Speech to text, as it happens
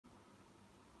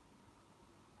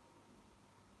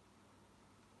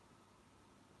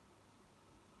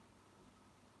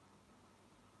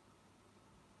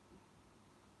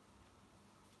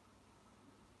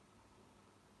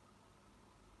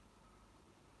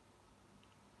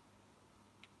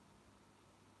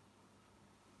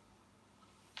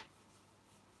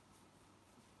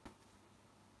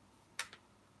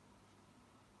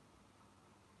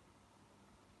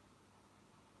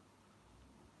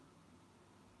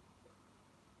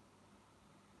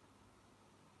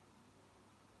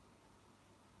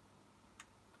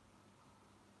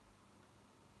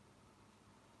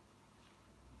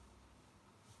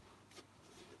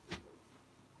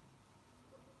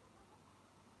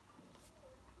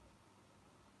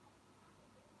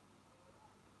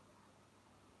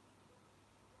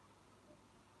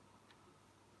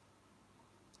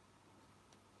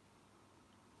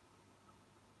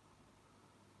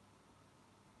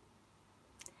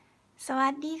วั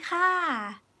สดีค่ะ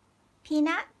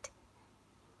Peanut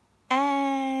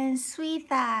and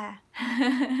Sweeta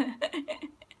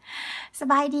ส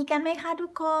บายดีกันไหมคะทุ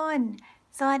กคน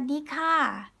สวัสดีค่ะ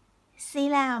ซี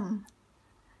แลม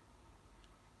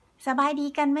สบายดี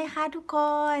กันไหมคะทุกค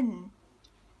น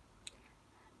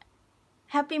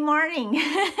Happy morning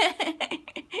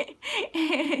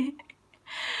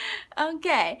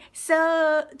Okay, so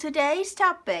today's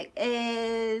topic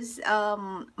is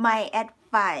my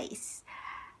advice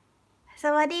ส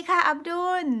วัสดีค่ะอับดุ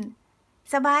ล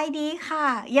สบายดีค่ะ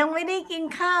ยังไม่ได้กิน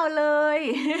ข้าวเลย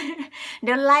เ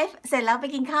ดี๋ยวไลฟ์เสร็จแล้วไป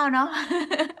กินข้าวเนาะ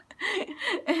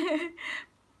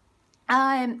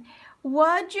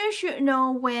What you should know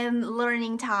when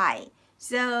learning Thai.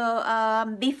 So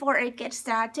before I get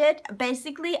started,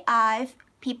 basically I've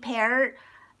prepared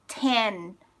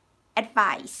 10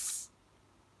 advice.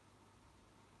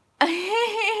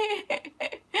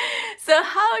 So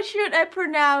how should I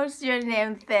pronounce your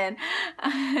name then?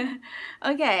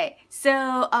 Okay, so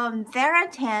there are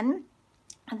 10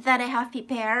 that I have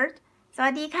prepared. สวั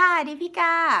สดีค่ะดิพิก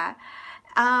า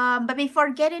but before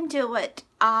get into it,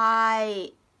 I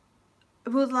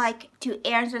would like to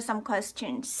answer some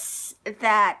questions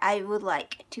that I would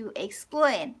like to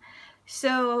explain.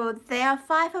 So there are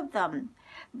 5 of them.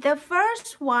 The first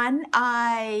one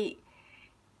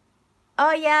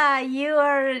Oh yeah, you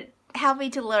are happy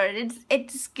to learn.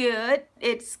 It's good.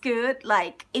 It's good.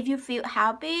 Like if you feel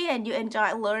happy and you enjoy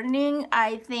learning, I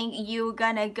think you're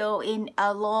gonna go in a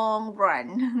long run.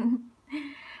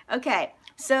 Okay,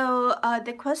 so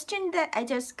the question that I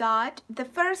just got, the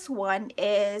first one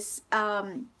is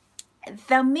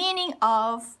the meaning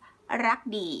of รัก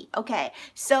ดี Okay,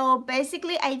 so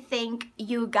basically I think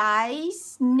you guys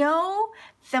know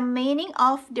the meaning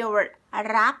of the word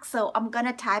รัก so I'm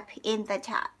gonna type in the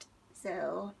chat.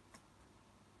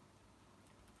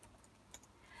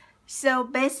 So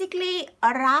basically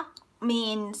รัก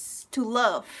means to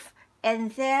love, and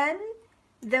then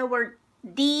the word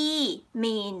ดี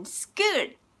means good.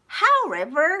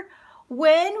 However,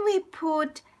 when we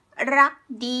put รัก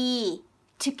ดี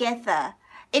together,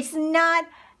 it's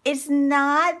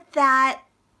not that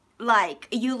like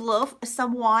you love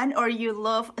someone or you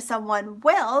love someone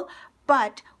well,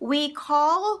 but we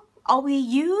call or we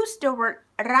use the word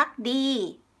รักดี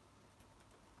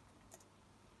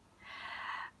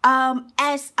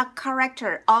as a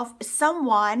character of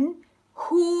someone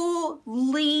who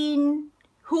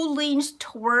leans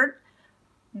toward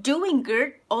doing good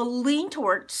or lean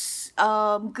towards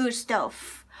good stuff.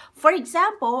 For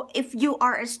example, if you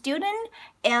are a student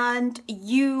and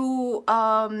you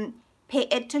pay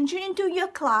attention to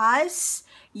your class,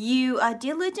 you are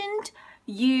diligent,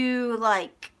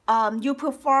 you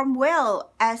perform well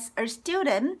as a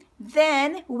student, then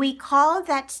we call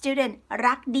that student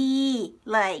รักดี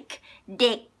like เ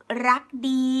ด็กรัก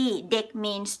ดี เด็ก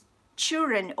means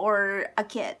children or a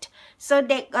kid. So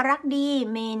เด็กรักดี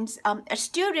means a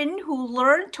student who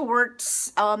learn towards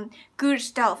good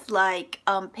stuff like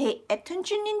pay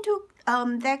attention into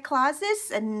their classes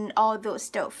and all those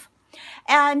stuff.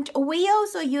 And we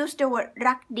also use the word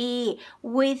รักดี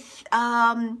with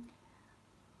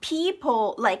people,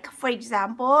 like for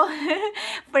example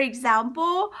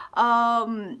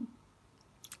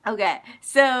okay,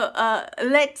 so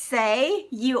let's say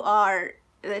you are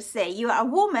a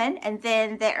woman and then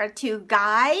there are 2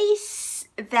 guys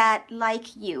that like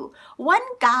you. One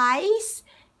guy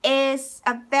is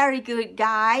a very good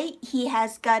guy. He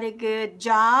has got a good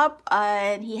job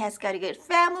and he has got a good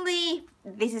family.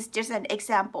 This is just an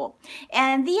example.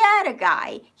 And the other guy,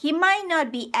 he might not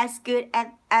be as good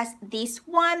as this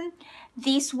one.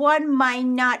 This one might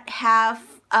not have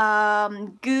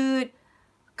good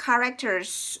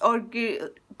characters or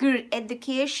good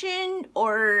education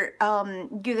or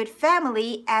good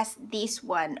family as this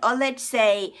one. Or let's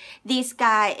say this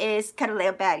guy is kind of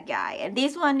like a bad guy and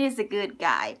this one is a good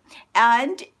guy.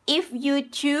 And if you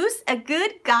choose a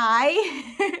good guy,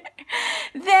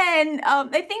 then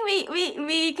I think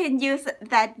we can use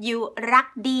that you รัก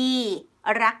ดี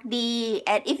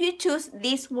and if you choose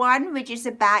this one which is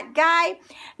a bad guy,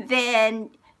 then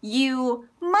you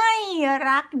ไม่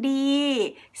รักดี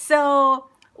so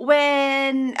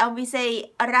when we say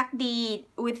รักดี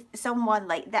with someone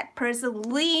like that person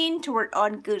lean toward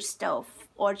on good stuff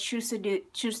or choose to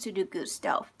do good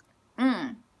stuff.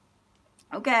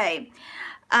 Okay,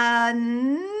 and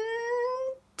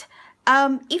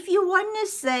if you want to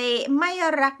say ไม่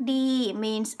รักดี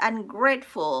means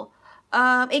ungrateful.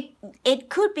 It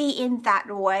could be in that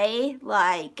way,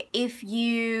 like if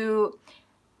you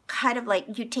kind of like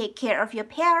you take care of your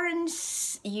parents,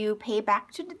 you pay back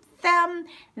to them,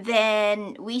 then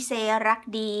we say รัก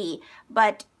ดี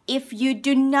but if you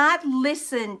do not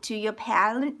listen to your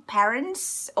parents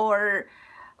or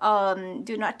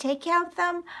do not take care of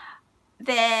them,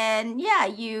 then yeah,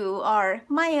 you are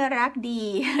ไม่รักดี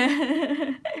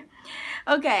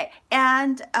okay,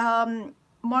 and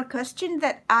more question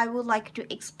that I would like to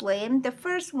explain. The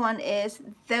first one is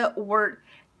the word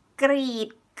กรีด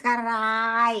กร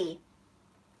าย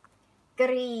ก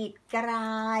รีดกร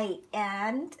าย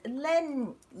and เล่น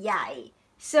ใหญ่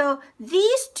so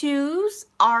these two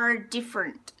are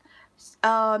different.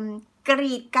 ก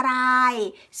รีดกราย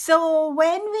so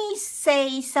when we say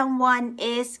someone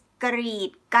is กรี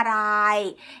ดกราย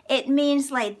it means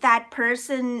like that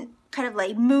person kind of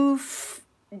like move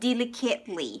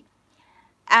delicately.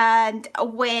 And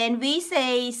when we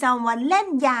say someone เล่น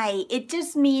ใหญ่ it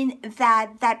just means that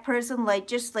that person like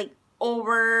just like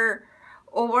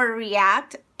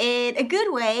overreact in a good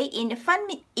way, in a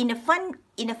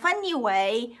funny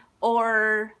way, or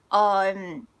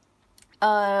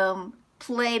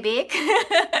play big.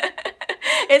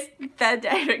 It's the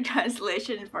direct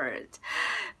translation for it,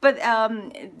 but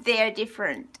they're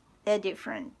different.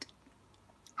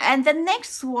 And the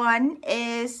next one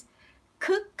is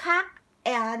คึกคัก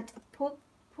and พลุก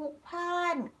พล่า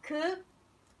น คึก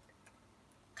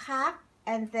คัก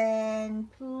and then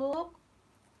พลุก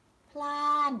พล่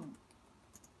าน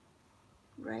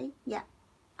right? Yeah.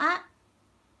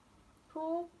 พลุ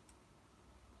ก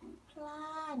พล่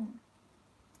าน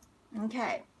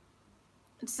okay,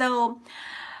 so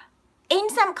in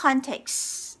some contexts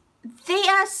they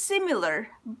are similar,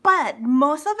 but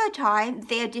most of the time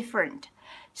they are different.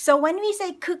 So when we say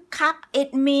คึกคัก it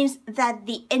means that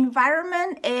the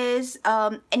environment is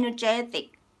energetic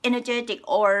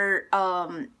or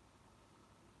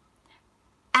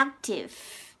active.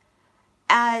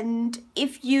 And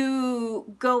if you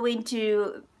go into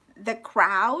the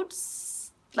crowds,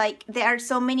 like there are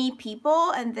so many people,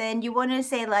 and then you want to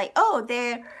say like, oh,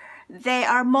 there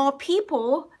are more people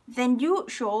than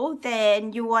usual, then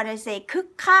you want to say คึก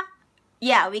คัก.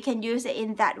 Yeah, we can use it in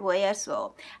that way as well.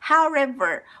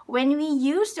 However, when we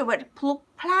use the word พลุก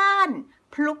พล่าน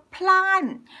พลุกพล่าน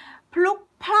พลุก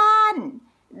พล่าน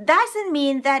doesn't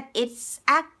mean that it's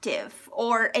active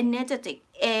or energetic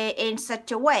in such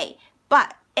a way, but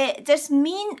it just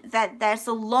means that there's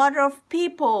a lot of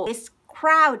people. It's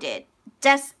crowded,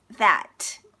 just that.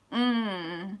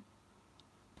 And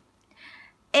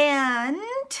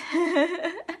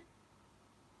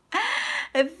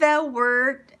the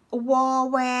word วอ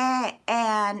แว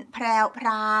and แพรวพร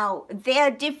าว they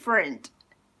are different.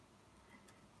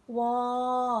 วอ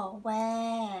แว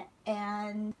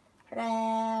and แพร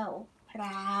วพร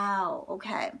าว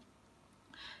okay,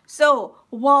 so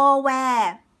วอแว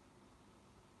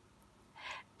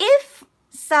if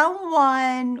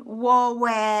someone วอแว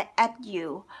at you,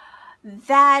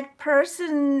 that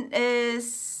person is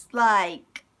like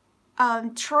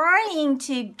trying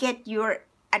to get your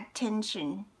attention,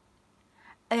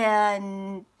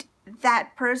 and that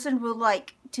person would like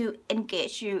to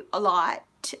engage you a lot,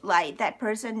 like that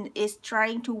person is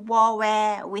trying to วอแว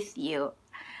with you.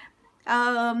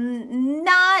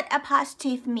 Not a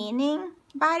positive meaning,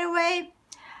 by the way.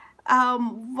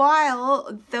 While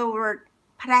the word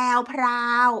แพรวพรา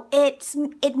ว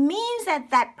it means that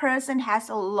that person has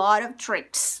a lot of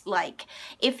tricks. Like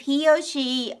if he or she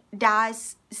does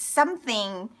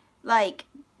something, like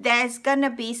there's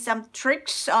gonna be some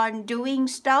tricks on doing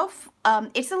stuff.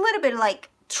 It's a little bit like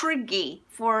tricky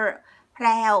for แพร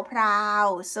วพราว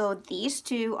so these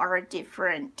two are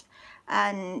different.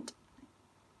 And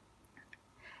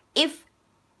if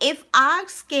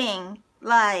asking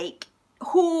like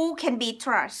who can be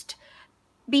trusted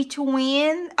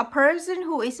between a person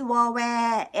who is วอแว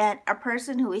and a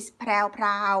person who is แพรวพร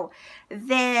าว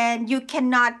then you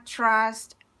cannot trust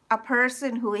a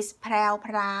person who is แพรวพ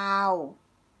ราว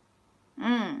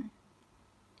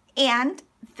and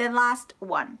the last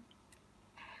one,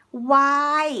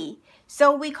 why. So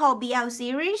we call BL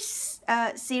series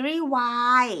series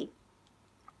Y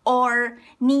or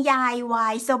นิยาย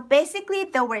Y. So basically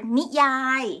the word นิยา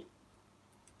ย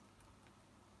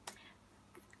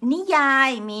นิยาย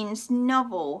means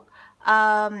novel.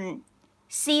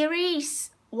 Series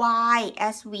Y,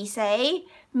 as we say,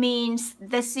 means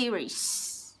the series,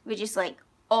 which is like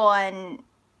on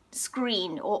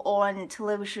screen or on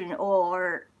television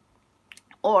or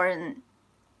on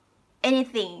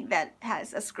anything that has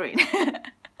a screen.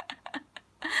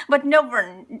 But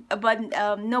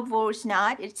novel is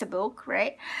not, it's a book,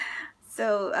 right? So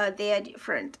they are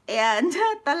different. And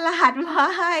ตลาดวา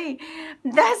ย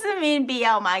doesn't mean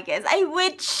BL markets.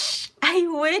 I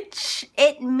which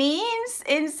it means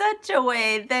in such a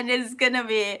way then it's gonna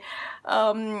be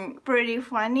pretty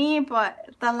funny, but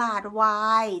ตลาดวา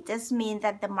ย just means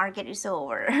that the market is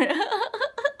over.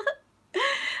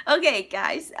 Okay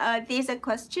guys, there's a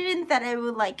question that I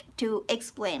would like to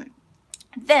explain.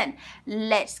 Then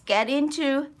let's get into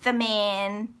the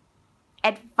main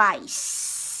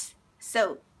advice. So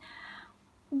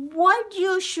what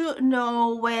you should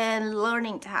know when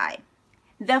learning Thai.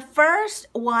 The first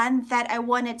one that I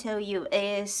want to tell you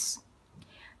is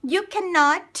you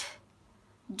cannot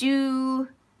do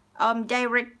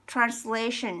direct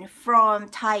translation from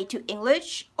Thai to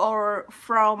English or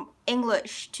from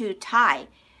English to Thai.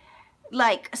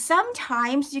 Like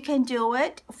sometimes you can do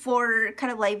it for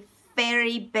kind of like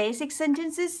very basic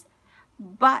sentences,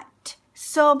 but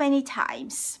so many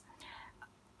times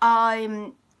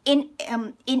in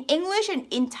English and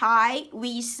in Thai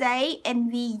we say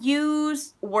and we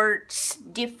use words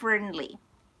differently.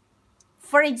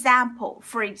 For example,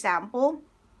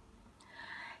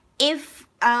 if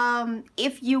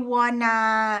you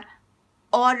wanna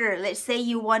order, let's say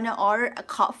you wanna order a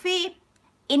coffee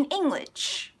in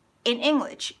English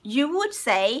you would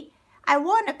say I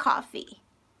want a coffee.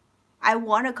 I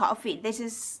want a coffee. This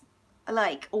is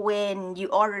like when you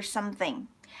order something.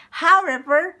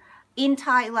 However, in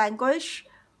Thai language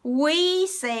we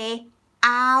say เอ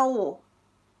า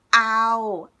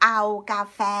กา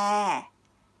แฟ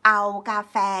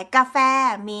กาแฟ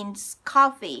means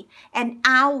coffee and เอ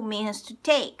า means to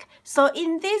take. So in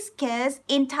this case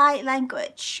in Thai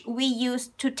language we use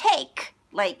to take,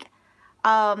 like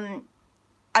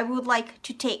I would like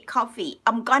to take coffee.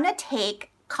 I'm gonna take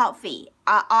coffee.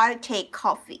 I'll take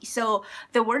coffee. So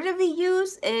the word that we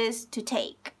use is to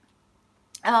take.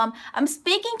 I'm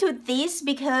speaking to this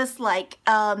because like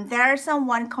there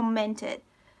someone commented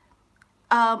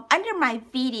under my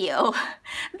video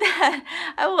that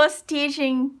I was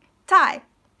teaching Thai.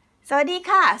 สวัสดี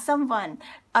ค่ะ someone.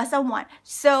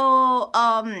 So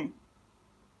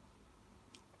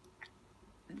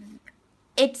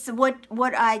it's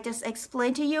what I just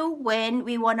explained to you. When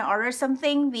we want to order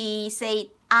something we say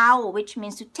เอา which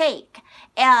means to take,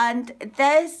 and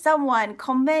there's someone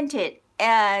commented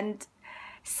and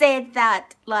said that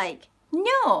like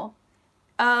no,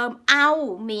 เอา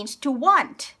means to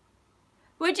want,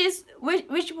 which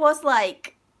was like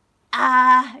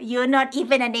you're not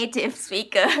even a native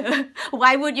speaker.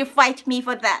 Why would you fight me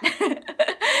for that?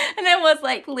 And I was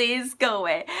like, please go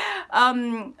away.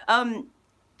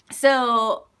 So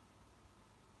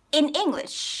in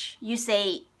English you say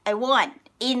I want.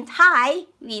 In Thai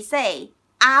we say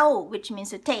เอา which means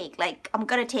to take, like I'm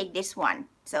gonna take this one.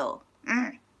 So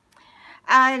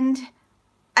and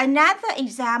another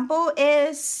example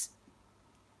is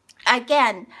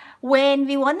again when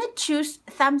we want to choose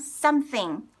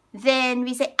something then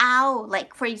we say เอา like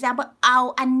for example เอา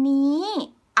อันนี้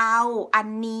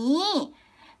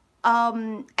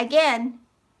again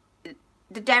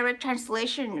the direct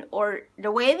translation or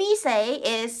the way we say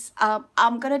is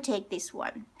I'm gonna take this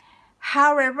one.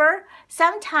 However,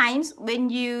 sometimes when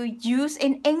you use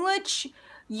in English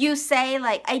you say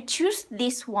like I choose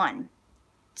this one.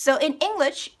 So in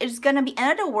English it's gonna be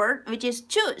another word which is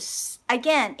choose.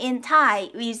 Again in Thai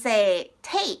we say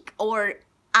take or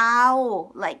เอา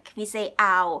like we say เอ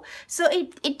า so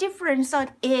it differs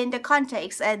in the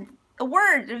context and the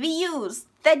word we use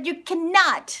that you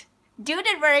cannot do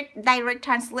the direct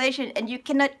translation and you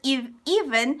cannot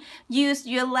even use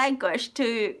your language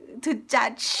to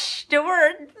judge the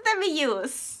word that we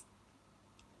use.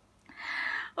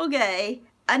 Okay,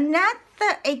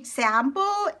 another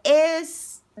example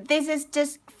is this is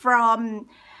just from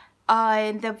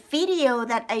the video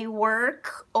that I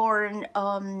work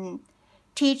on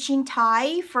teaching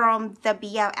Thai from the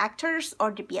BL actors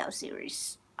or the BL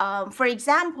series. For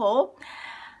example,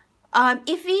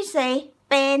 if we say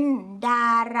เป็นดา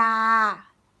รา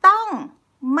ต้อง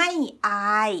ไม่อ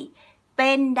ายเ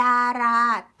ป็นดารา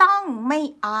ต้องไม่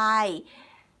อาย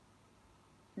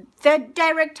The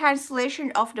direct translation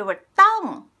of the word ต้อง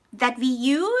that we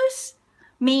use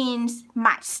means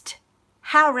must.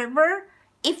 However,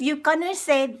 if you're gonna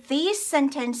say this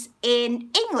sentence in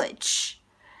English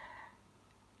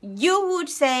you would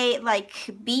say like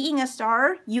being a star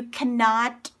you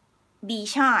cannot be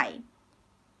shy.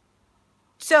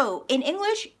 So in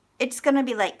English it's gonna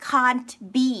be like can't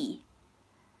be.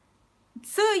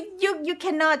 So you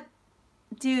cannot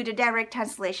do the direct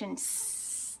translations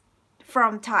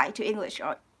from Thai to English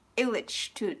or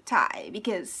English to Thai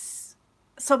because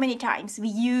so many times we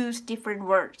use different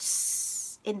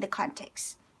words in the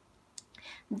context.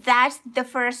 That's the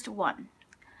first one.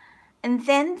 And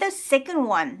then the second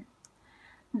one,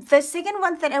 The second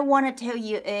one that I want to tell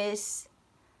you is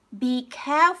be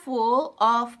careful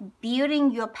of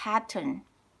building your pattern.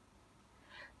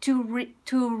 To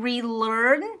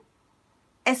relearn,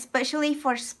 especially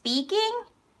for speaking,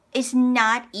 is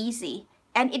not easy,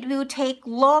 and it will take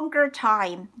longer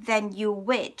time than you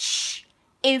wish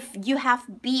if you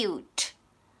have built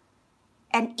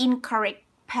an incorrect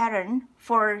pattern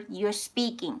for your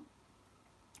speaking.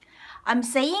 I'm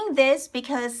saying this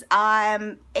because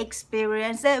I'm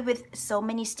experienced it with so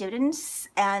many students,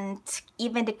 and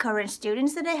even the current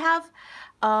students that I have.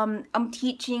 I'm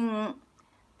teaching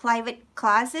private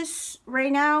classes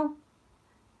right now,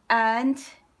 and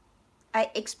I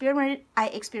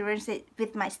experience it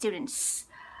with my students.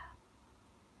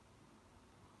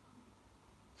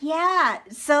 Yeah,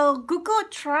 so Google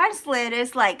Translate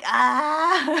is like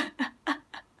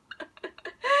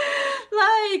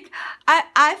like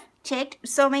I've checked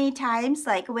so many times,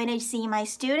 like when I see my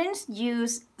students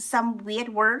use some weird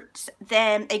words,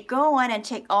 then I go on and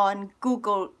check on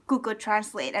Google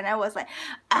Translate, and I was like,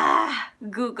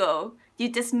 Google, you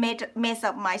just mess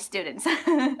up my students.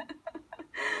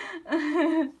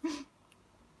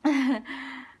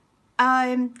 I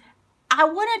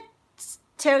want to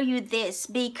tell you this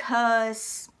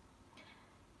because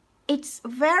it's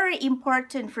very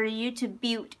important for you to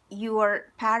build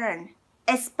your pattern,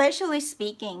 especially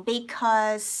speaking,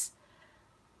 because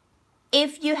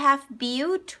if you have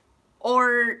built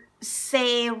or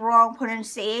say wrong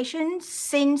pronunciation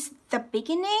since the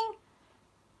beginning,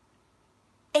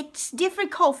 it's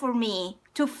difficult for me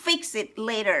to fix it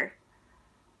later.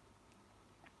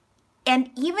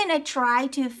 And even I try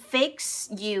to fix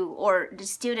you or the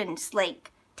students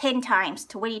like 10 times,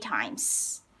 20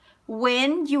 times.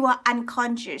 When you are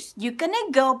unconscious, you're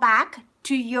gonna go back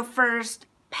to your first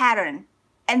pattern.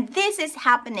 And this is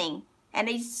happening. And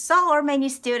I saw many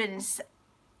students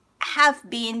have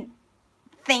been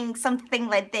something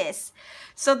like this.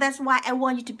 So that's why I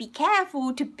want you to be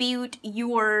careful to build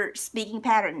your speaking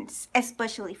patterns,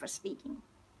 especially for speaking.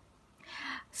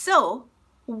 So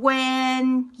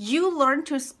when you learn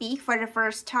to speak for the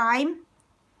first time,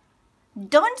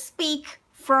 don't speak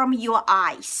from your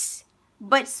eyes,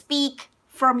 but speak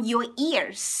from your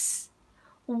ears.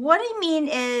 What I mean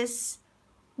is,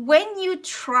 when you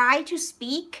try to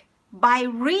speak by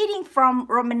reading from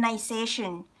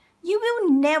romanization, you will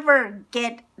never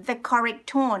get the correct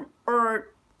tone or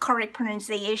correct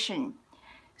pronunciation.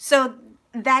 So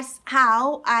that's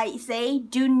how I say,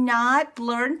 do not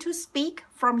learn to speak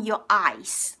from your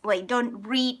eyes. Like, don't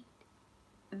read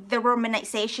the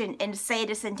romanization and say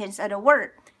the sentence or the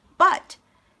word, but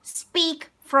speak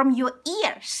from your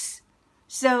ears.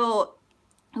 So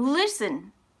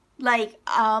listen. Like,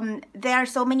 there are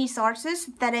so many sources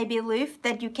that I believe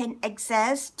that you can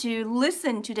access to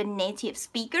listen to the native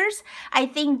speakers. I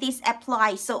think this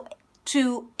applies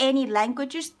to any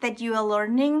languages that you are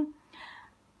learning.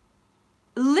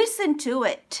 Listen to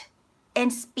it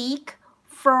and speak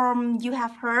from you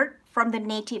have heard from the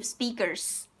native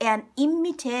speakers and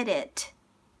imitate it.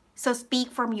 So speak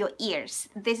from your ears.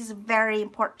 This is very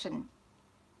important.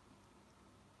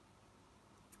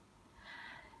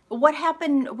 What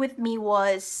happened with me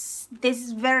was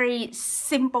this very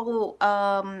simple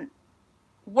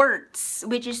words,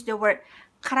 which is the word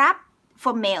krap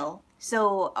for male.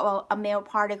 So a male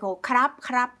particle, krap,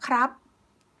 krap, krap.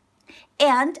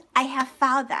 And I have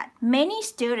found that many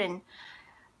students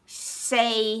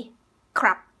say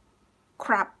krap,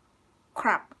 krap,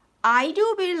 krap. I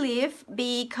do believe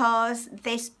because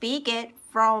they speak it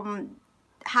from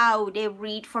how they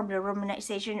read from the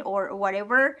romanization or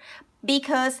whatever,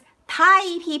 because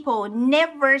Thai people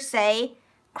never say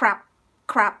krap,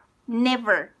 krap,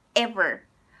 never, ever.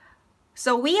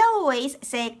 So we always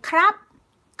say krap,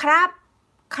 krap,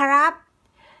 krap.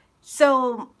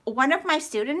 So one of my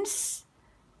students,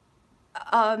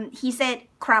 he said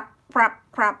krap, krap,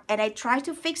 krap, and I tried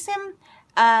to fix him,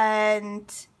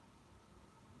 and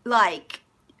like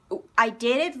I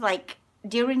did it like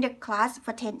during the class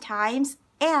for 10 times,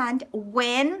 and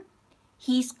when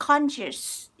he's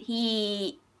conscious,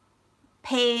 he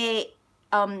pay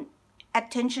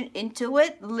attention into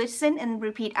it, listen and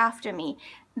repeat after me,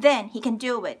 then he can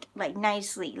do it like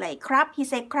nicely. Like crap, he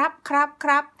said crap, crap,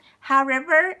 crap.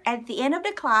 However, at the end of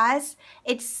the class,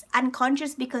 it's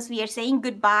unconscious because we are saying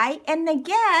goodbye, and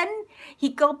again he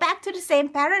go back to the same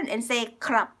pattern and say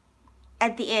crap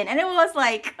at the end, and it was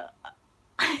like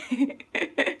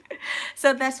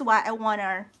so that's why I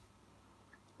wanna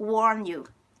warn you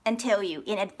and tell you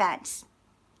in advance.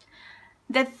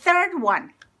 The third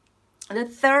one,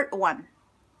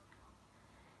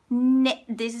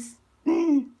 this is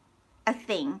a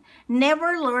thing.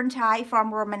 Never learn Thai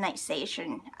from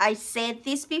romanization. I said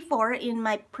this before in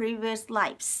my previous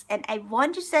lives, and I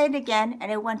want to say it again,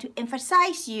 and I want to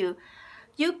emphasize you.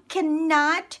 You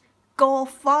cannot go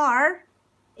far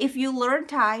if you learn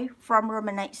Thai from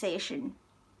romanization.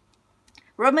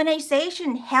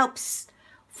 Romanization helps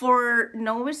for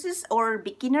novices or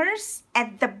beginners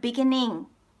at the beginning.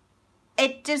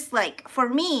 It just like, for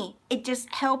me, it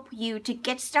just help you to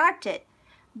get started,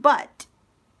 but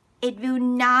it will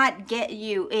not get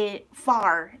you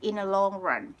far in a long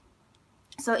run.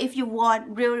 So if you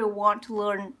really want to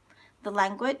learn the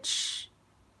language,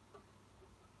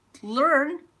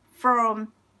 learn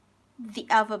from the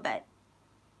alphabet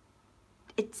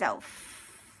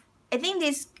itself. I think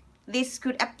this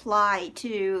could apply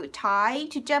to Thai,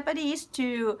 to Japanese,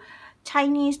 to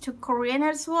Chinese, to Korean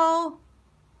as well,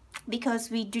 because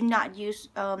we do not use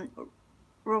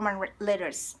Roman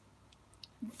letters.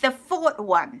 The fourth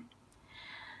one,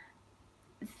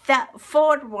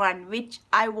 which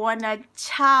I wanna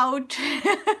shout.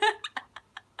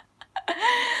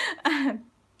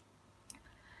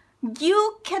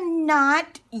 You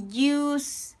cannot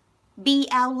use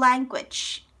BL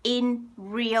language in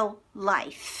real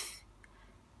life,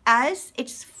 as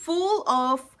it's full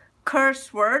of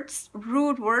curse words,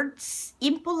 rude words,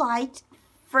 impolite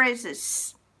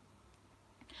phrases.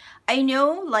 I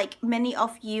know like many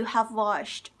of you have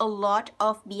watched a lot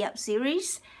of BL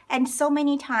series, and so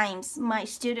many times my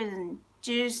students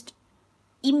just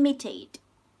imitate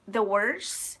the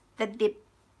words that they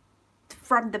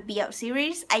from the BL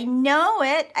series. I know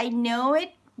it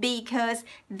because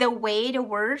the way the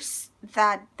words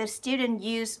that the student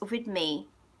use with me,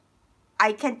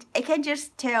 I can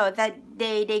just tell that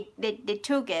they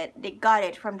took it, they got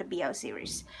it from the BL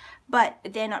series, but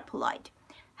they're not polite.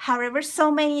 However,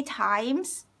 so many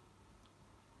times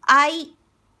I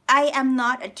am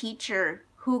not a teacher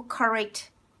who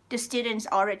correct the students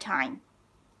all the time,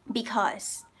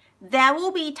 because there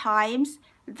will be times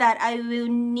that I will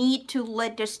need to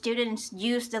let the students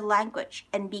use the language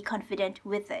and be confident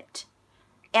with it.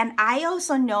 And I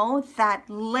also know that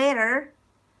later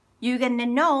you're gonna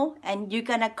know and you're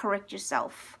gonna correct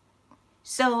yourself.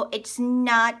 So it's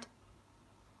not,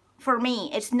 for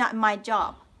me, it's not my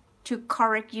job to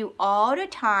correct you all the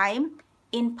time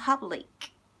in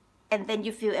public, and then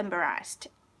you feel embarrassed,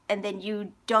 and then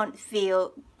you don't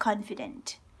feel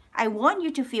confident. I want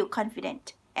you to feel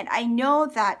confident, and I know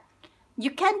that you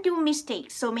can do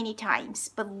mistakes so many times,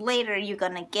 but later you're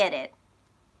gonna get it.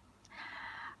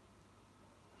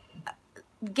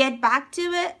 Get back to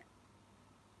it,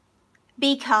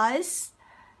 because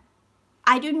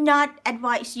I do not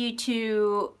advise you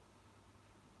to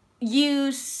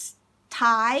use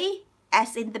Thai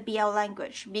as in the BL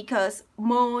language, because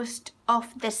most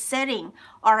of the setting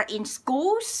are in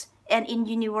schools and in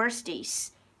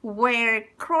universities where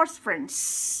close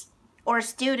friends or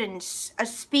students are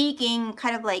speaking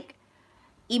kind of like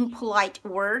impolite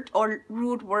word or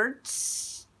rude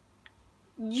words.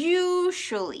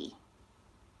 Usually,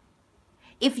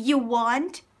 if you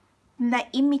want to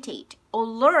imitate or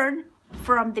learn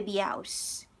from the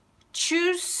BLs,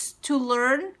 choose to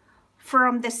learn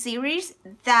from the series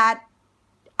that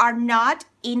are not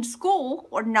in school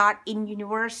or not in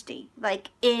university, like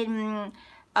in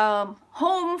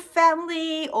home,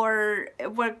 family, or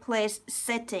workplace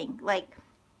setting. Like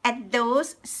at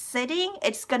those setting,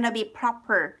 it's gonna be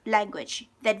proper language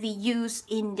that we use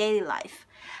in daily life.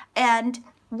 And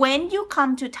when you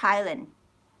come to Thailand,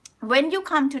 when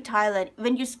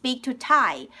you speak to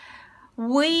Thai,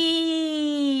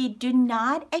 we do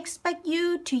not expect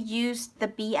you to use the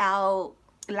BL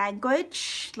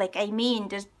language. Like, I mean,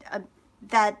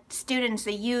 that students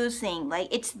are using, like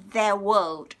it's their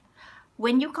world.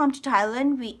 When you come to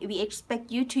Thailand, we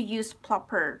expect you to use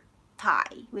proper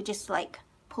Thai, which is like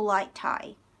polite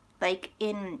Thai. Like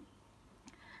in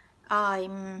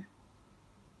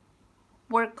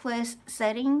workplace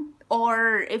setting,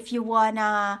 or if you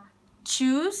wanna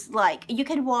choose, like you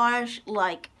can watch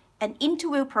like an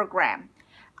interview program.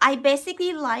 I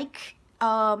basically like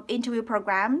interview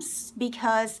programs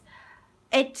because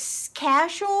it's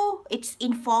casual, it's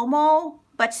informal,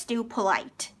 but still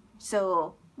polite.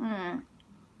 So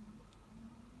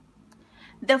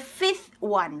the fifth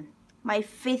one, my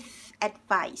fifth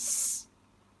advice: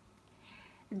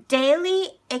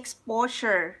 daily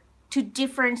exposure to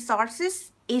different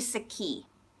sources is a key.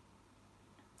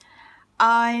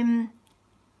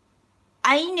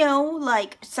 I know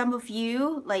like some of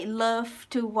you like love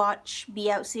to watch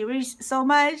BL series so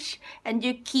much and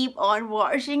you keep on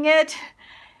watching it,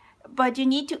 but you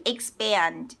need to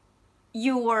expand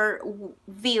your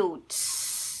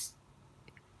views.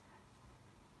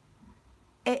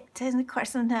 it takes me quite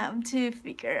some time to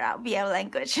figure out BL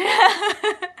language.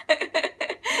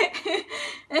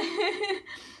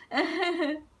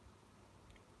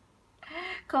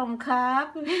 Com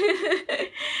cup.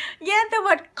 Yeah, the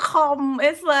word com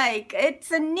is like,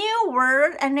 it's a new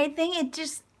word, and I think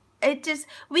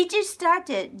we just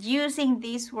started using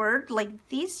this word like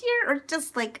this year or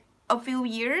just like a few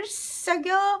years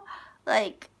ago.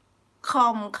 Like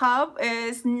com cup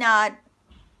is not,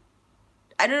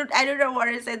 I don't know what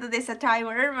to say that it's a Thai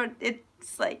word, but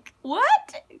it's like,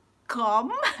 what?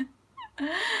 Com?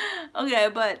 Okay,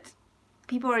 but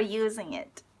people are using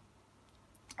it.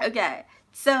 Okay,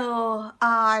 so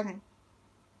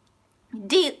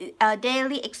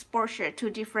daily exposure to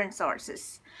different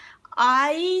sources.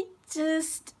 I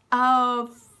just not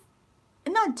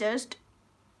just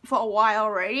for a while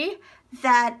already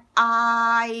that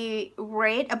I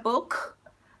read a book,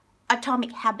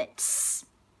 Atomic Habits.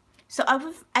 So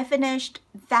I finished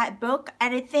that book,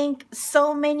 and I think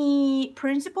so many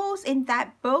principles in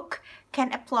that book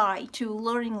can apply to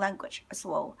learning language as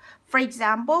well. For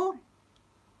example,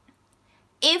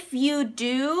 if you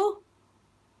do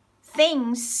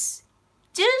things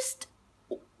just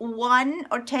 1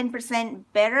 or 10%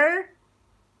 better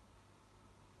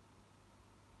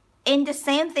in the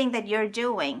same thing that you're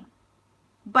doing,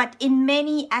 but in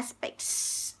many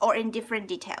aspects or in different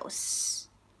details,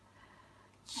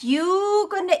 you're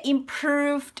gonna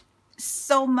improve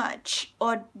so much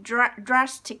or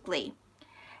drastically.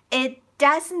 It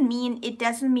doesn't mean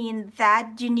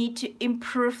that you need to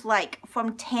improve like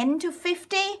from 10 to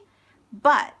 50,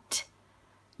 but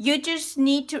you just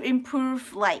need to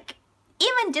improve like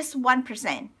even just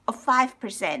 1% or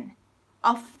 5%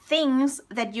 of things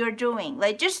that you're doing.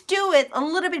 Like just do it a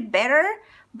little bit better,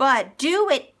 but do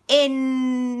it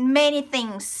in many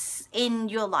things in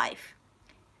your life.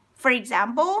 For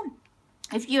example,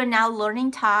 if you're now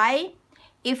learning Thai,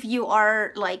 if you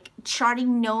are like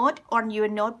charting note on your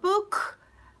notebook,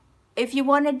 if you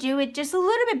want to do it just a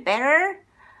little bit better,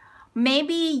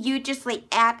 maybe you just like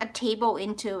add a table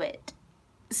into it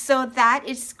so that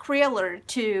it's clearer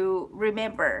to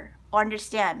remember,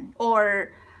 understand,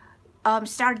 or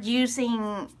start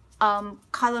using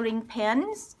coloring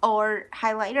pens or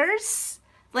highlighters.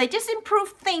 Like just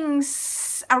improve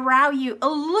things around you a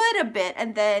little bit,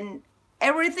 and then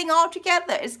everything all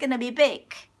together is gonna be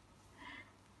big.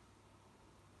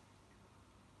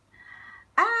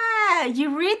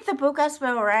 You read the book as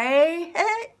well, right?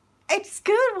 It's a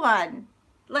good one.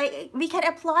 Like we can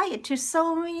apply it to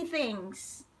so many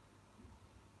things.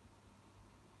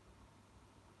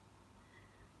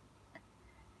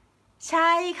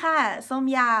 Chai ka,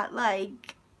 Somya,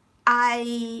 like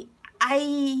I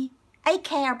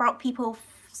care about people's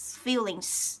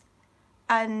feelings,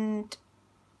 and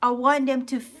I want them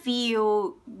to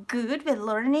feel good with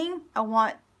learning. I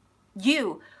want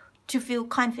you to feel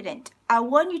confident. I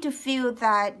want you to feel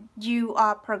that you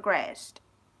are progressed.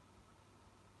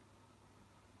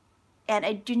 And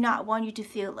I do not want you to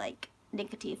feel like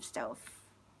negative stuff,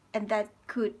 and that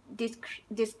could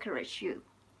discourage you.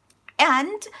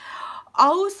 And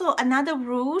also another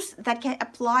rules that can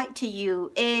apply to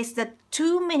you is the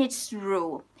 2 minutes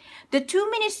rule. The 2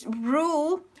 minutes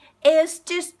rule is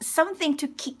just something to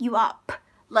keep you up.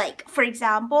 Like for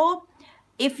example,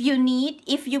 if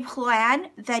you plan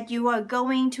that you are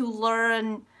going to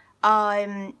learn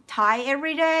Thai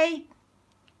every day,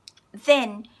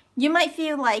 then you might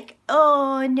feel like,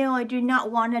 oh no, I do not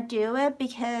want to do it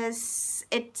because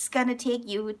it's gonna take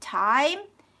you time.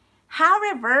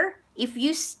 However, if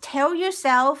you tell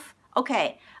yourself,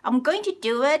 okay, I'm going to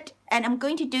do it, and I'm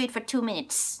going to do it for 2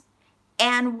 minutes,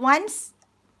 and once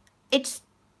it's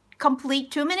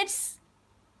complete 2 minutes,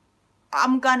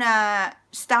 I'm gonna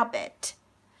stop it.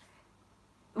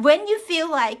 When you feel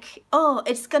like, oh,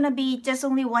 it's gonna be just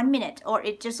only 1 minute, or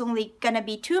it's just only gonna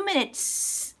be 2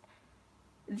 minutes,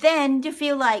 then you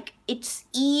feel like it's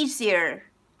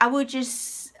easier. I would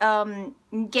just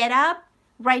get up,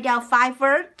 write down 5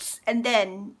 words, and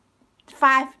then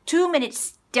 2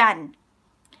 minutes done.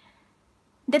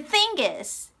 The thing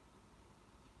is,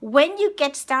 when you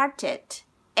get started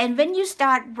and when you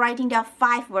start writing down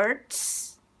 5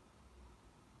 words,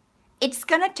 it's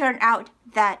gonna turn out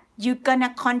that you're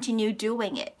gonna continue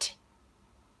doing it.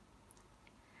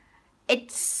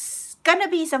 It's gonna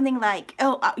be something like,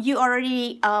 oh, you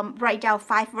already write down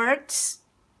 5 words.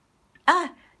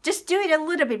 Just do it a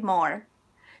little bit more.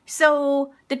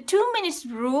 So the 2 minutes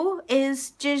rule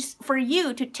is just for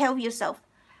you to tell yourself,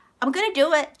 I'm gonna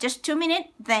do it just 2 minutes,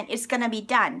 then it's gonna be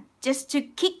done. Just to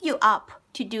kick you up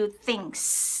to do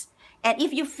things. And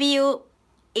if you feel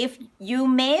if you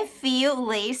may feel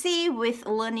lazy with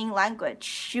learning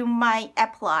language, you might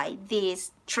apply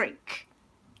this trick.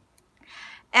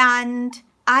 And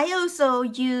I also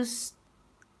use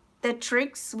the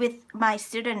tricks with my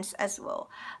students as well.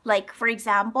 Like, for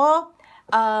example,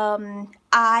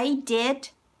 I did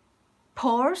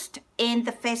post in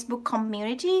the Facebook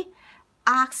community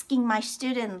asking my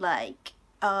student, like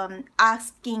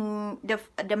asking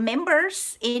the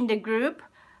members in the group,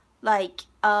 like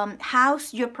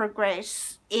how's your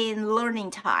progress in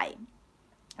learning Thai.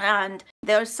 And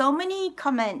there are so many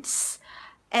comments,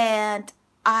 and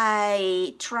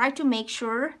I try to make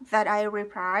sure that I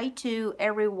reply to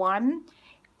everyone.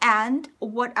 And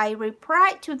what I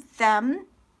reply to them,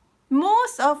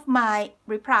 most of my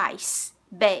replies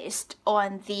based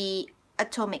on the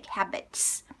atomic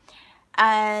habits.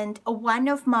 And one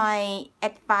of my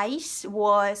advice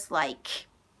was like,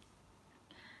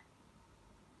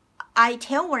 I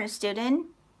tell one student,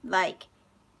 like,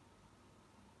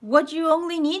 what you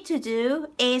only need to do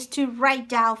is to write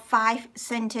down 5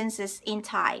 sentences in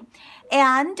Thai.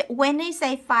 And when I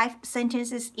say 5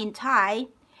 sentences in Thai,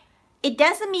 it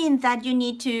doesn't mean that you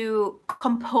need to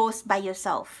compose by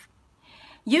yourself.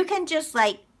 You can just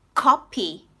like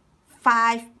copy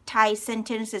 5 Thai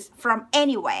sentences from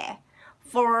anywhere,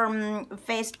 from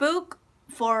Facebook,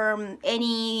 from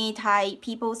any Thai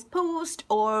people's post,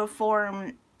 or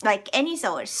from like any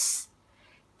source.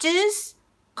 Just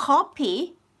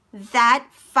copy that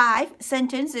 5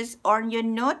 sentences on your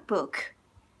notebook.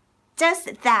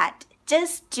 Just that,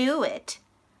 just do it.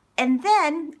 And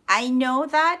then I know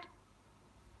that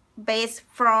based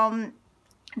from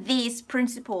this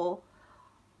principle,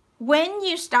 when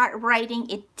you start writing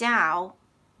it down,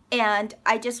 and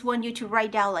I just want you to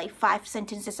write down like 5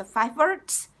 sentences of 5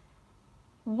 words.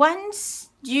 Once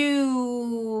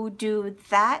you do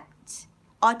that,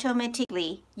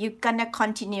 automatically you're gonna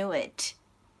continue it.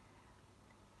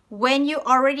 When you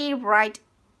already write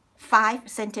 5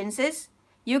 sentences,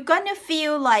 you're gonna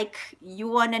feel like you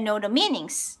wanna know the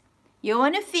meanings. You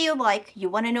wanna feel like you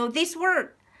wanna know this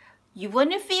word. You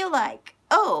wanna feel like,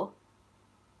 oh,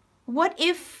 what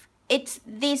if it's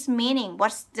this meaning?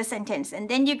 What's the sentence? And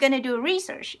then you're gonna do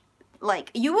research. Like,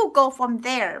 you will go from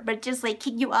there, but just like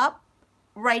kick you up,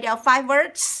 write out 5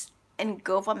 words and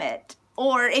go from it.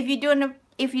 Or if you don't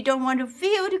want to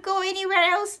feel to go anywhere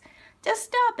else, just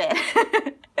stop it.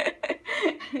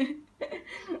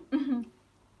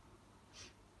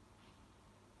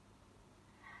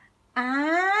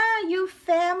 Your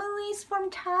family's from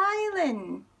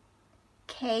Thailand.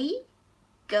 Okay,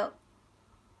 go.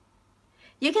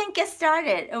 You can get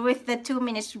started with the 2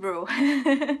 minutes rule.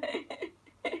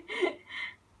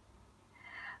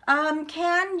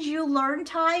 Can you learn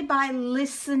Thai by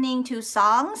listening to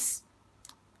songs?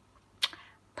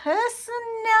 Personally,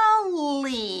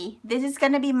 this is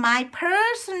gonna be my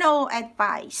personal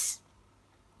advice.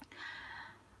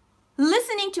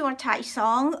 Listening to a Thai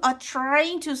song or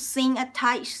trying to sing a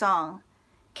Thai song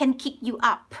can kick you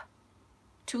up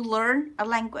to learn a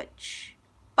language,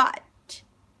 but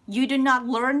you do not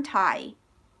learn Thai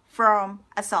from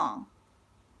a song.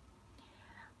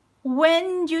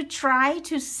 When you try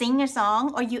to sing a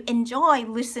song or you enjoy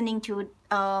listening to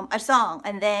a song,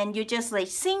 and then you just like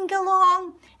sing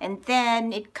along, and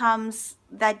then it comes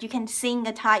that you can sing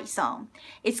a Thai song,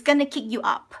 it's gonna kick you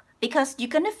up because you're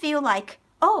gonna feel like,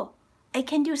 oh, I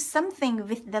can do something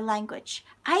with the language.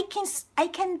 I can sing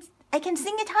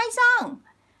a Thai song.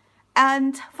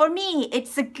 And for me,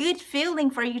 it's a good feeling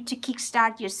for you to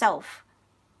kickstart yourself.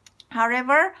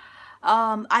 However,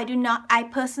 I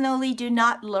personally do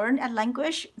not learn a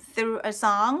language through a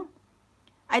song.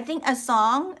 I think a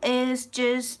song is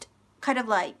just kind of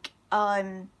like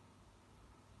a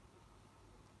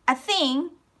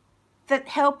thing that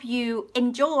help you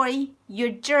enjoy your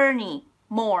journey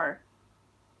more.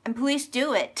 And please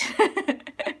do it.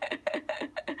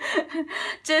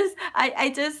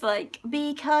 I just like,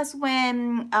 because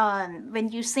when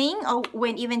you sing, or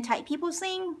when even Thai people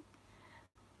sing,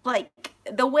 like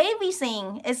the way we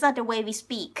sing is not the way we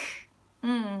speak.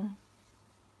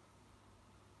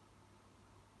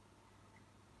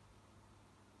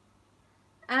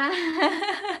 อ่า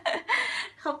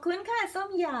ขอบคุณค่ะส้ม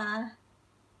หยา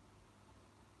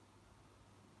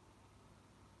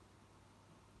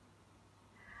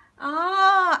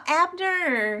Oh,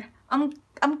 Abner,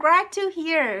 I'm glad to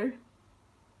hear.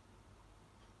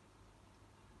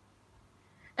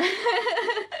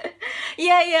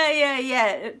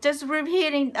 Yeah. Just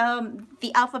repeating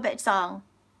the alphabet song.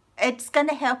 It's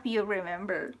gonna help you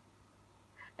remember.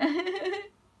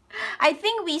 I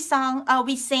think we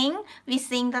sing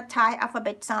the Thai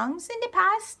alphabet songs in the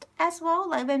past as well,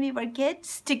 like when we were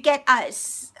kids, to get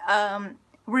us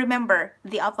remember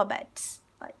the alphabets.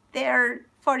 Like there are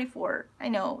 44. I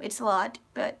know it's a lot,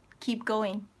 but keep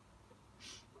going.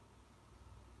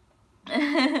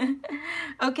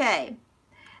 Okay,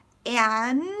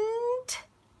 and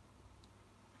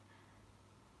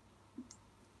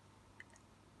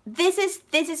this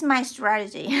is my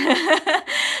strategy.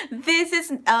 This is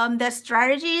the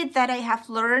strategy that I have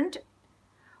learned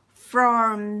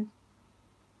from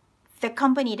the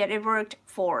company that I worked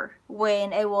for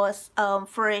when I was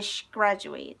fresh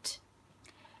graduate.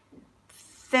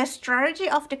 The strategy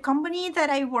of the company that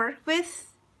I worked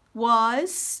with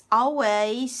was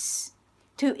always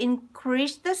to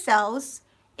increase the sales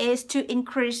is to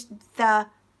increase the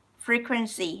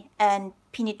frequency and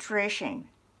penetration.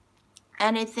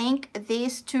 And I think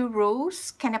these two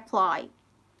rules can apply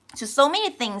to so many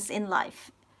things in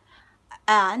life.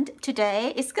 And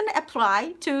today it's going to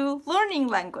apply to learning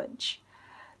language.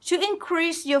 To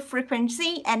increase your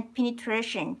frequency and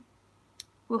penetration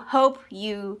will help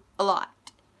you a lot.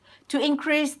 To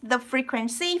increase the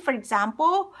frequency, for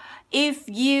example, if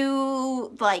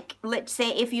you let's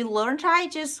say if you learn Thai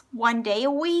just 1 day a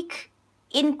week,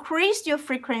 increase your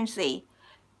frequency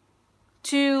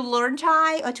to learn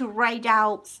Thai or to write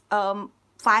out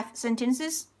 5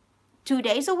 sentences 2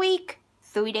 days a week,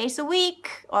 3 days a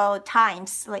week, or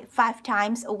times, like 5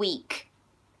 times a week.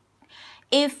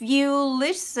 If you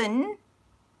listen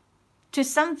to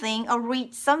something or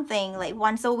read something like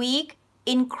once a week,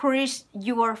 increase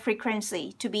your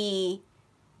frequency to be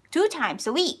 2 times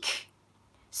a week.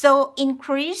 So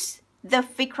increase the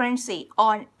frequency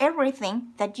on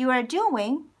everything that you are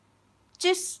doing,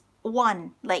 just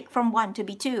 1, like from 1 to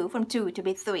be 2, from 2 to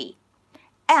be 3.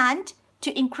 And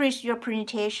to increase your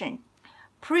penetration.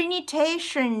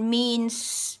 Penetration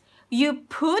means you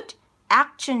put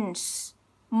actions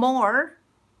more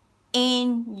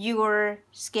in your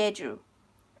schedule.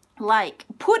 Like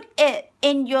put it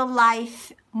in your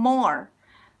life more.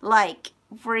 Like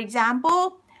for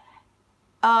example,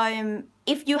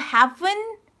 if you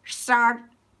haven't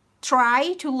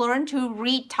try to learn to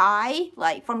read Thai,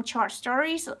 like from short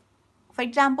stories, for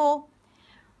example,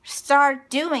 start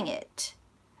doing it.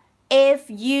 If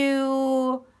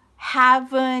you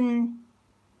haven't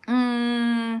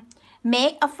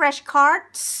make a fresh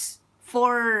cards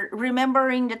for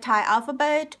remembering the Thai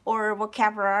alphabet or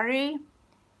vocabulary,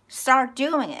 start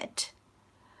doing it.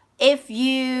 If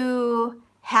you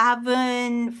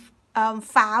haven't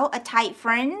found a Thai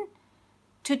friend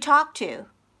to talk to,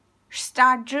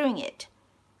 start doing it.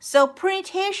 So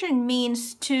penetration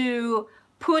means to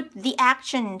put the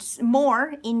actions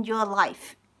more in your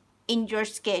life, in your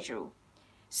schedule.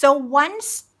 So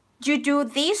once you do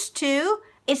these two,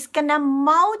 it's gonna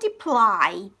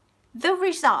multiply the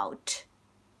result.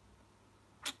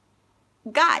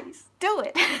 Guys, do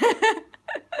it.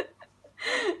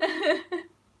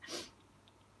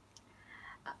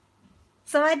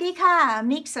 Sawadee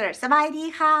mixer.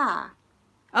 Sawadee.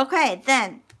 Okay,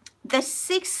 then the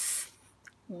 6th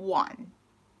one.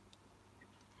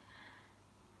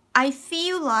 I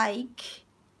feel like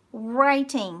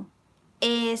writing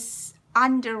is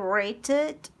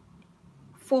underrated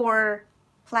for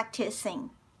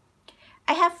practicing.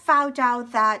 I have found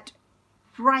out that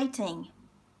writing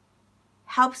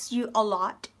helps you a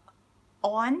lot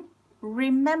on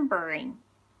remembering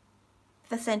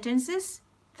the sentences,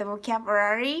 the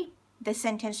vocabulary, the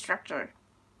sentence structure.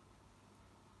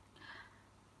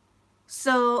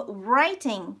 So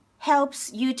writing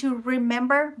helps you to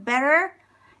remember better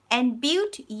and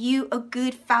build you a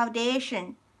good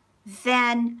foundation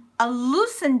than a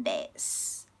loosened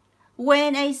base.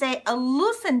 When I say a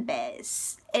loosened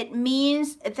base, it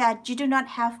means that you do not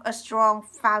have a strong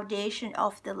foundation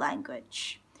of the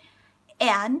language.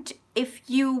 And if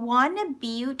you want to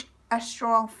build a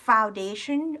strong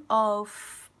foundation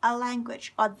of a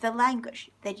language or the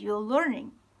language that you're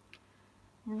learning,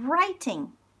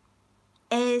 writing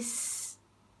is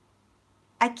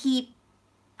a key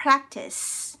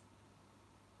practice.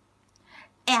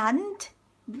 And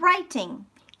writing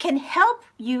can help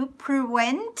you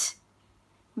prevent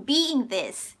being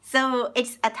this. So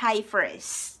it's a Thai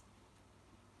phrase.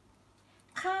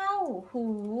 เข้าหู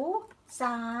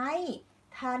ซ้าย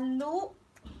ทะลุ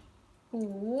หู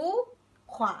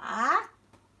ขวา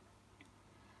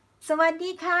สวัส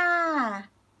ดีค่ะ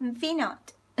Finot.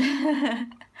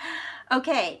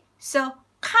 Okay, so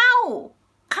เข้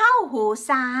าหู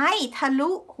ซ้ายทะ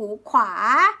ลุหูขวา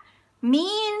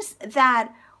means that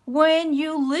when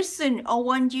you listen or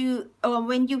when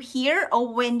you hear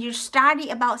or when you study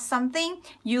about something,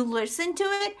 you listen to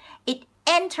it, it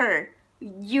enter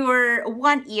your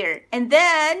one ear, and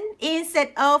then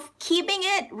instead of keeping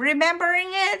it, remembering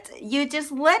it, you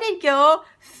just let it go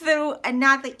through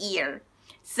another ear.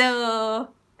 So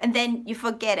and then you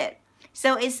forget it.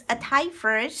 So it's a Thai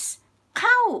phrase เ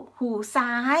ข้าหูซ้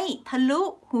ายทะลุ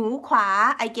หูขวา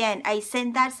Again, I sent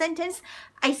that sentence.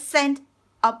 I sent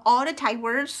up all the Thai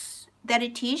words that I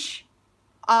teach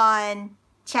on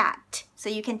chat, so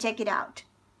you can check it out.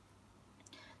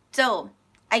 So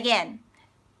again,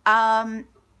 I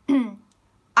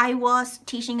was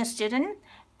teaching a student,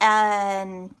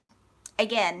 and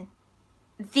again,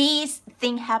 this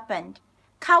thing happened.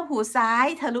 เข้าหูซ้าย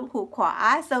ทะลุหูขวา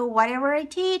So whatever I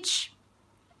teach,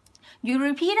 you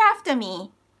repeat after me.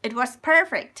 It was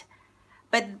perfect.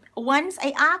 But once I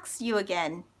asked you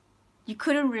again, you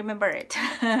couldn't remember it.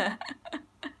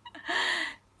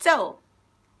 So,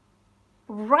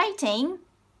 writing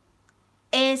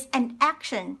is an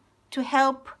action to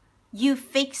help you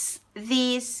fix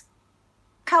this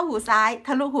เข้าหูซ้ายท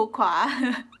ะลุหูขวา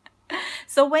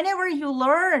So whenever you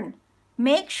learn,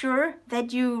 make sure that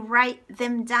you write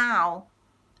them down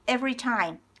every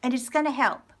time, and it's gonna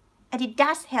help, and it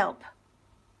does help.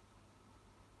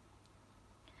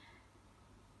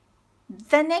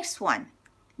 The next one,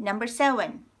 number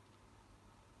 7.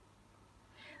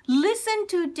 Listen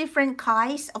to different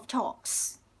kinds of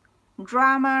talks,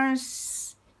 dramas,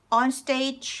 on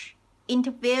stage,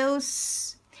 interviews,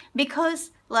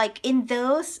 because like in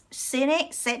those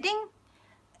setting,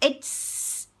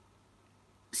 it's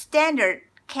standard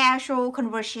casual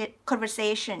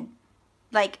conversation.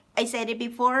 Like I said it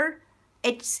before,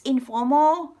 it's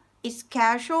informal, it's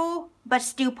casual, but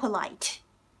still polite.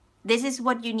 This is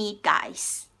what you need,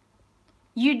 guys.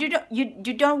 You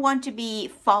don't want to be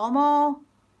formal.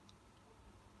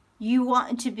 You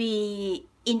want to be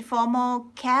informal,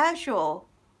 casual,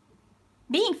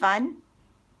 being fun,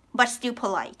 but still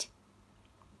polite.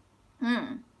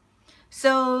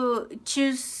 So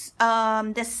choose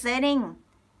the setting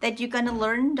that you're gonna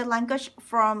learn the language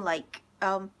from, like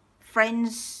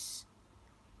friends,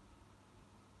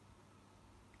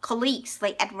 colleagues,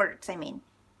 like at work, I mean.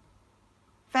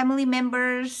 Family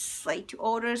members, like to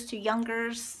elders, to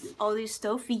youngers, all this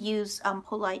stuff, we use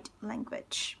polite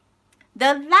language.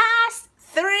 The last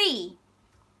 3.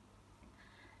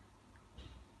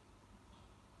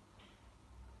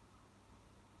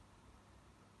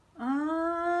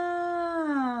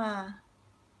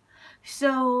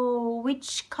 So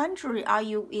which country are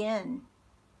you in?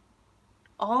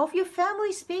 All of your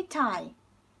family speak Thai,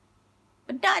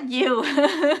 but not you.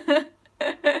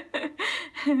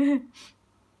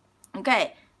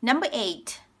 Okay, number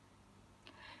 8.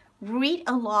 Read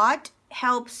a lot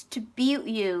helps to build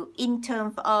you in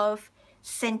terms of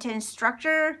sentence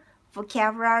structure,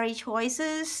 vocabulary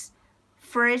choices,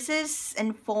 phrases,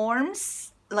 and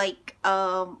forms, like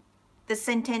the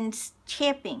sentence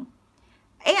shaping.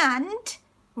 And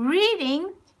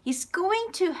reading is going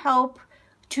to help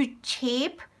to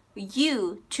shape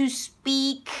you to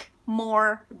speak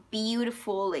more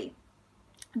beautifully.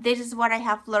 This is what I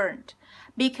have learned.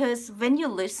 Because when you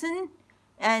listen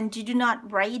and you do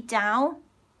not write it down,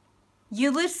 you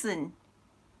listen.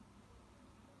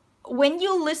 When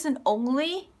you listen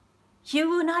only, you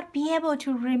will not be able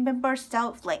to remember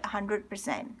stuff like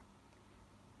 100%.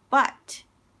 But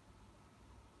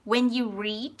when you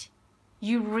read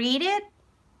it,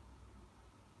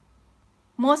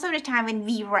 most of the time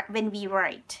when we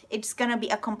write, it's gonna be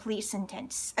a complete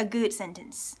sentence, a good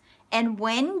sentence. And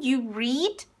when you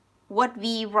read what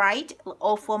we write,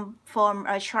 or from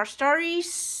short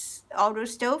stories, all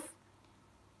those stuff,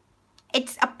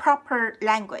 it's a proper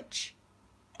language,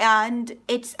 and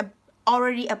it's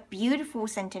already a beautiful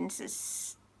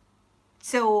sentences.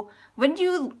 So when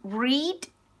you read,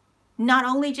 not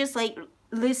only just like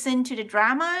listen to the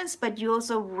dramas, but you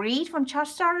also read from short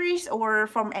stories or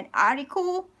from an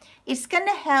article, it's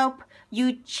gonna help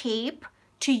you shape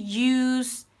to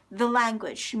use the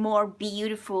language more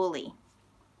beautifully.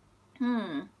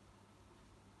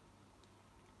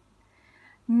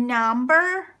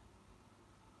 Number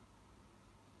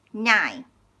 9.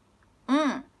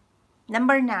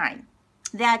 Number 9.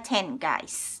 There are 10,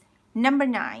 guys. Number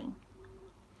 9.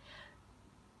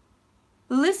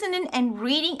 Listening and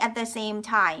reading at the same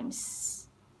times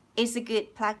is a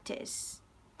good practice.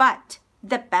 But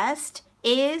the best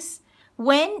is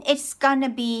when it's gonna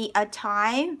be a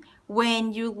time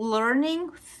when you're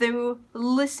learning through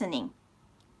listening.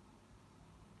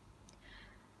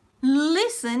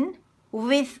 Listen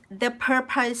with the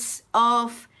purpose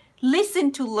of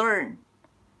listen to learn.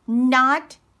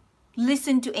 not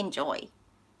listen to enjoy.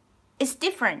 It's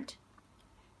different.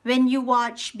 When you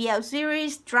watch BL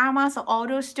series, dramas, or all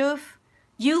those stuff,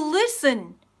 you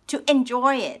listen to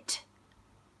enjoy it.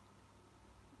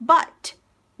 But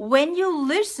when you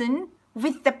listen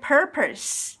with the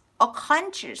purpose or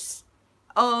conscious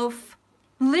of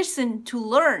listen to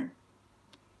learn,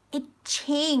 it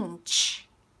change.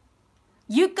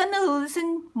 You're gonna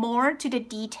listen more to the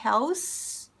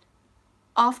details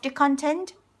of the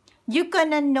content. You're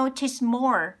gonna notice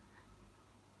more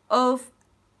of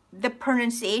the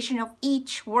pronunciation of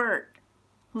each word.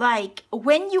 Like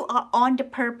when you are on the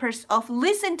purpose of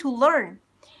listen to learn,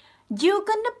 you're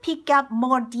gonna pick up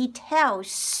more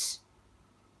details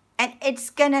and it's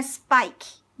gonna spike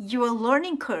your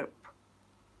learning curve.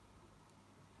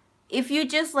 If you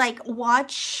just like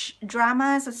watch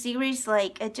dramas or series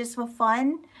like just for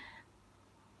fun,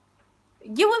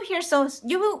 you will hear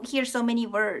so many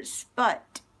words,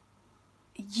 but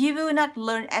you will not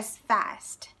learn as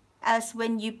fast as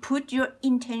when you put your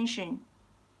intention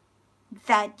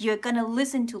that you're gonna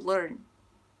listen to learn.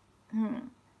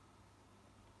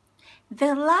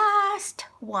 The last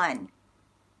one.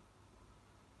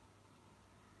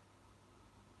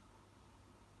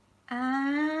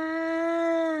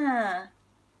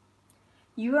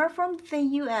 You are from the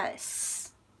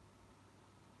US.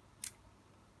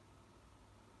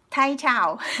 Thai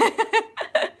Tao.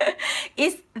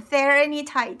 Is there any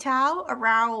Thai Tao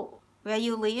around where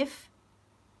you live?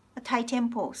 Thai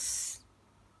temples.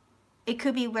 It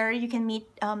could be where you can meet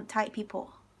Thai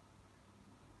people.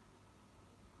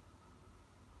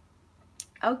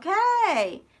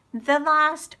 Okay, the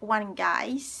last one,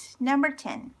 guys, number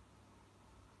 10,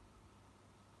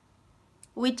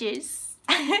 which is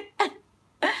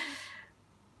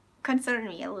concern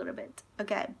me a little bit.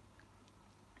 Okay.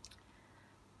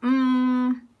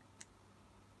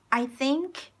 I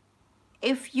think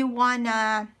if you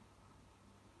wanna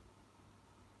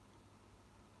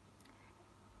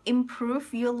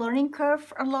improve your learning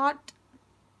curve a lot,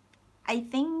 I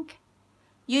think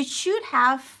you should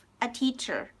have a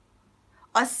teacher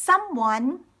or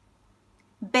someone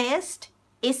best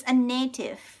is a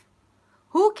native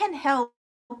who can help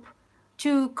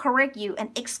to correct you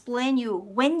and explain you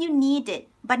when you need it,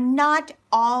 but not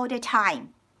all the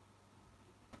time.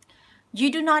 You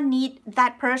do not need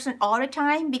that person all the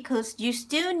time because you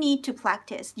still need to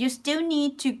practice. You still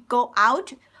need to go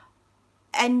out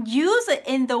and use it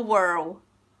in the world.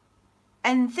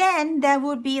 And then there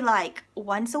would be like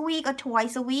once a week or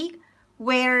twice a week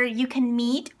where you can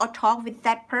meet or talk with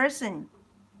that person.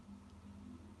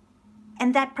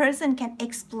 And that person can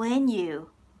explain you.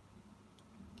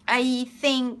 I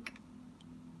think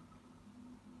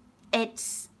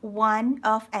it's one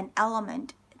of an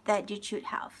element that you should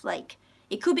have. Like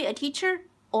it could be a teacher,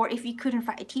 or if you couldn't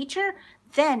find a teacher,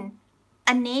 then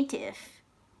a native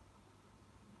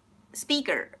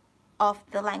speaker of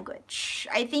the language.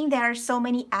 I think there are so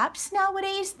many apps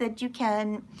nowadays that you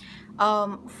can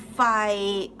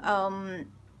find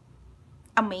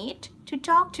a mate to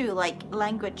talk to, like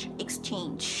language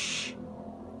exchange.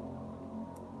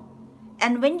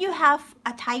 And when you have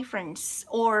a Thai friends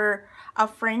or a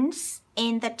friends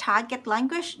in the target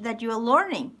language that you are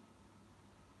learning,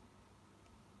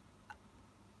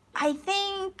 I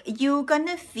think you're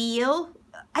gonna feel,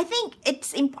 I think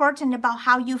it's important about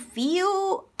how you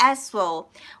feel as well.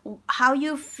 How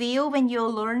you feel when you're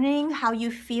learning, how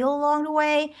you feel along the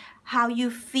way, how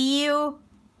you feel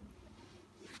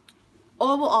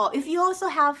overall. If you also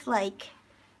have like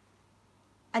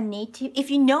a native, if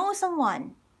you know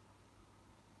someone,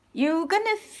 you're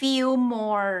gonna feel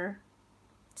more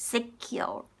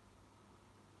secure,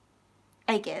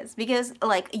 I guess, because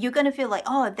like you're gonna feel like,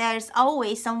 oh, there's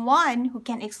always someone who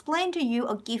can explain to you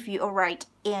or give you a right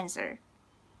answer.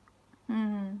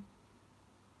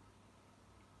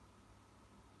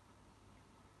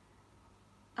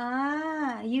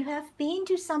 You have been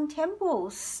to some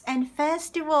temples and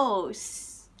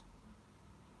festivals.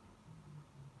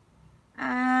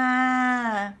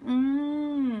 I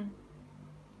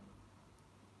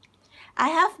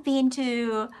have been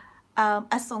to a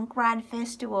Songkran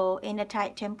festival in a Thai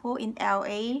temple in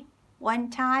LA one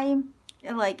time.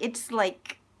 Like it's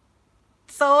like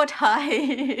so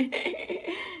Thai.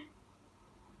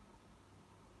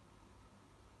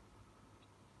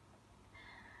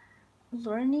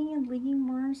 Learning and living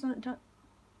more. So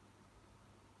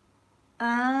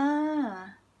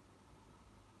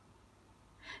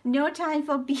no time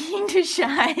for being too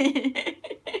shy.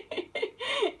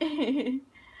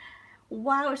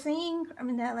 While singing, I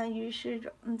mean that like you should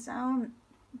sound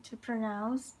to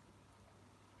pronounce.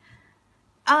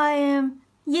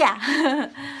 Yeah.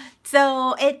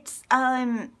 So it's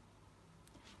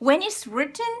when it's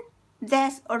written,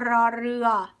 there's รอเรือ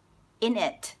in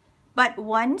it, but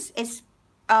once it's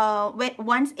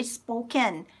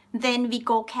spoken, then we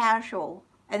go casual,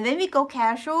 and when we go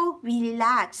casual, we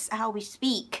relax how we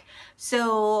speak, so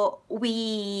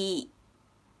we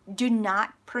do not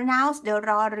pronounce the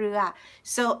รอเรือ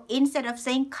so instead of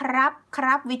saying ครับ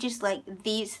which is like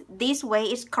this way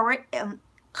is correct,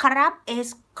 ครับ is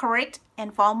correct and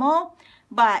formal,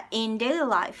 but in daily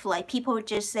life like people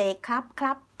just say ครับ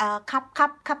cup.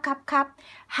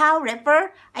 However,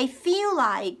 I feel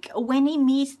like when I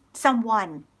meet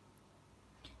someone,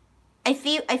 I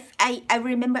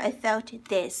remember I felt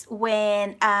this when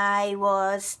I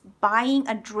was buying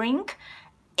a drink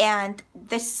and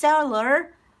the seller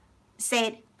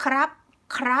said ครั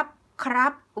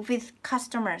บ with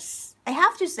customers. I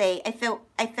have to say I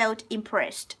felt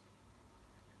impressed.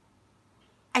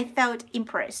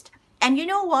 And you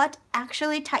know what?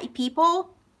 Actually, Thai people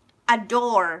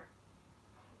adore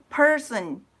person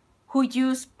who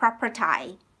use proper Thai.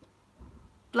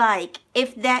 Like if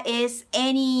there is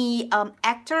any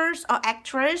actors or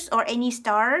actress or any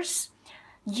stars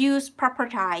use proper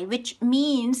Thai, which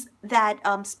means that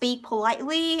speak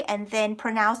politely and then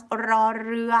pronounce รอเ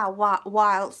รือ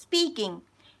while speaking.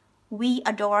 We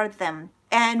adore them,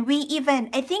 and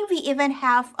I think we even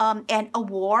have an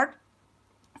award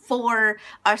for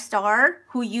a star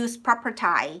who use proper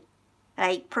Thai,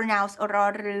 like pronounce รอ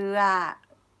เรือ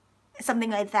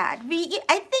something like that.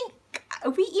 I think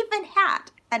we even had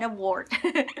an award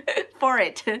for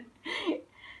it.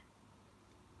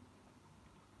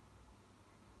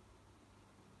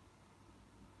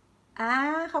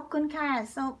 ขอบคุณค่ะ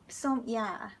ส้ม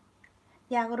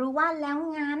อยากรู้ว่าแล้ว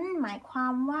งั้นหมายควา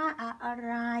มว่าอะไ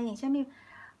รอย่างเช่น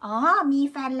มี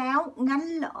แฟนแล้วงั้น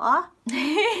เหรอ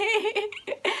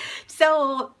so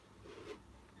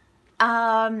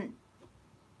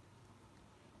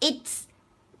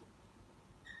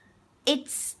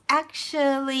it's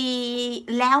actually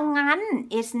แล้วงั้น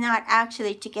is not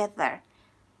actually together,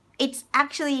 it's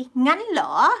actually งั้นเหร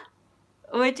อ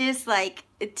which is like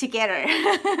together.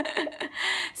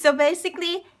 So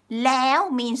basically แล้ว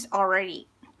means already,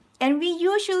 and we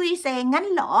usually say งั้น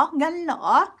เหรอ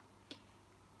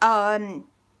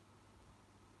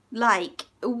like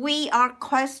we are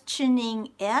questioning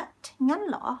it งั้น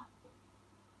เหรอ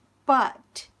but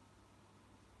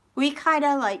we kind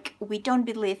of like we don't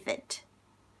believe it.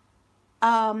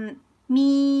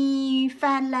 มีแฟ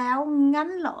นแล้วงั้น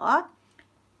เหรอ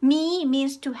มี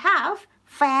means to have,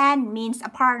 fan means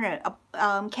a partner,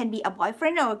 can be a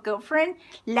boyfriend or a girlfriend.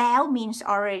 แล้ว means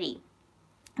already.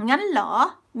 งั้นเหรอ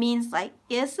means like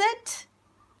is it,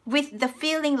 with the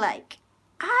feeling like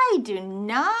I do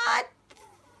not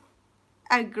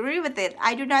agree with it,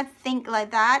 I do not think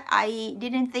like that, I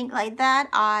didn't think like that,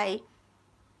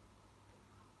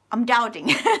 I'm doubting.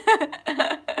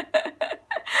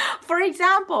 For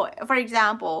example,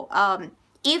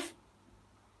 if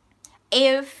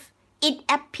it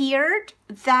appeared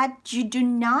that you do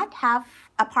not have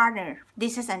a partner,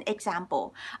 this is an example.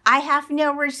 I have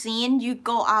never seen you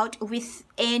go out with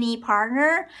any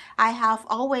partner. I have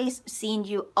always seen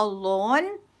you alone,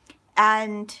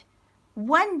 and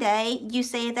one day you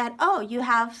say that, oh,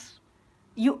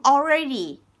 you already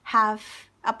have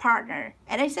a partner,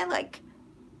 and I said like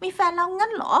มีแฟนแล้วงั้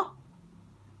นเหรอ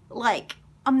like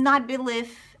I'm not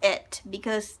believe it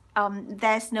because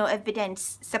there's no evidence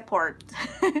support.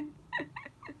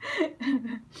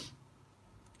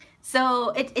 So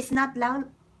it's not แ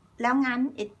ล้วงั้น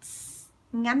it's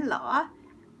งั้นเหรอ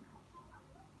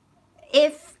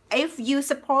if you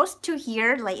supposed to hear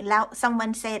like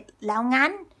someone said แล้วงั้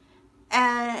น,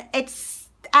 it's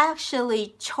actually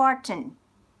shortened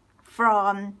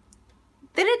from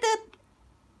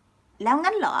แล้ว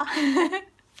งั้นเหรอ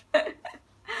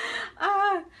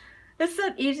It's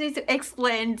not easy to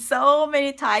explain so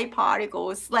many Thai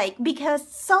particles, like because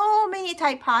so many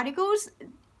Thai particles,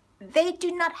 they do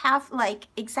not have like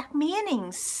exact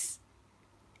meanings.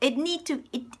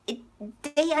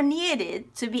 They are needed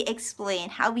to be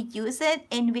explained how we use it,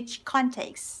 in which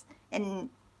context, and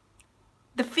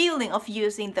the feeling of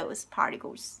using those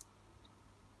particles.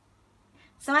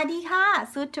 สวัสดีค่ะ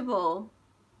suitable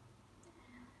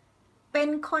เป็น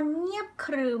คนเงียบข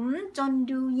รึมจน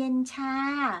ดูเย็นชา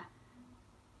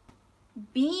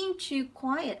being too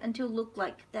quiet until look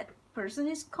like that person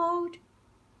is cold.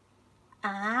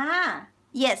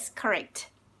 Yes, correct.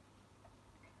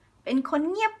 เป็นคน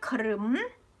เงียบขรึม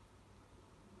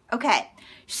Okay,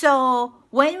 so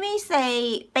when we say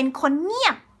เป็นคนเงีย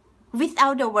บ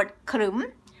without the word ขรึม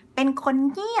เป็นคน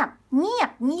เงี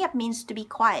ยบ means to be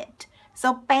quiet. so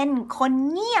เป็นคน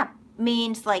เงียบ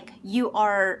means like you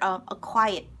are a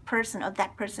quiet person or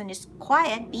that person is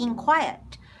quiet, being quiet.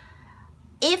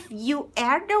 If you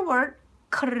add the word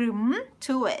ครึ้ม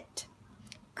to it,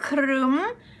 ครึ้ม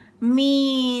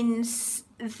means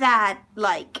that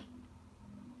like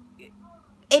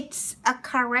it's a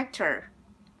character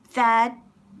that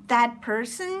that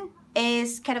person is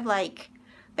kind of like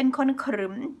เป็นคนครึ้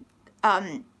ม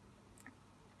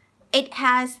it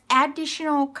has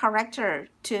additional character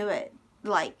to it,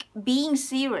 like being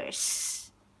serious.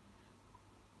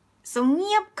 So เ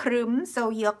งียบครึ้ม so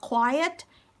you're quiet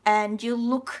and you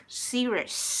look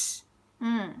serious.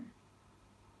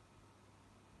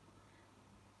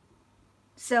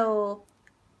 So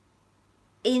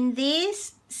in this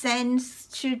sense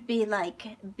should be like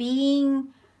being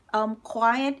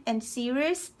quiet and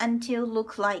serious until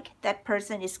look like that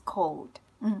person is cold.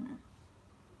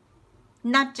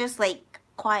 Not just like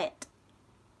quiet.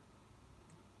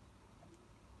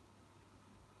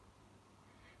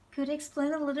 Could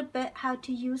explain a little bit how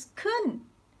to use ขึ้น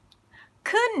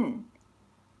ขึ้น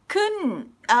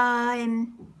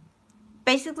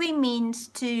basically means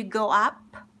to go up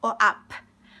or up.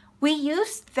 We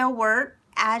use the word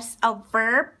as a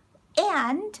verb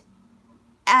and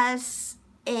as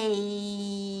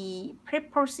a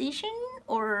preposition,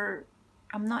 or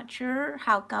I'm not sure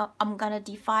how I'm gonna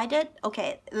define it. Okay,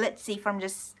 let's see from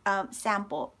this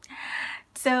sample.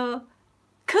 So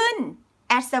ขึ้น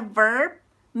as a verb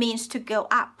means to go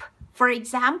up. For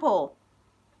example,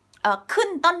 ขึ้น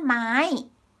ต้นไม้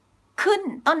ขึ้น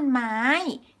ต้นไม้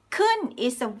ขึ้น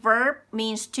is a verb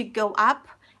means to go up,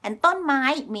 and ต้นไม้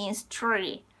means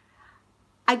tree.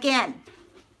 Again,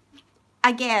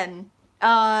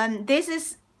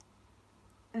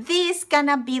 this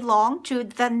gonna belong to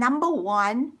the number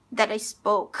one that I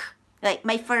spoke, like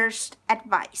my first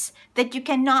advice, that you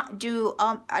cannot do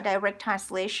a direct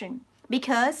translation,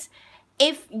 because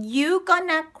if you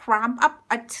gonna climb up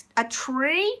a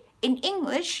tree in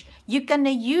English, you're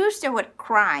gonna use the word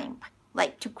climb,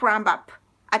 like to climb up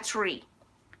a tree.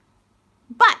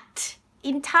 But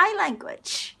in Thai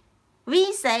language, we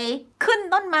say ขึ้น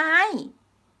ต้นไม้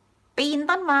ปีน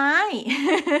ต้นไม้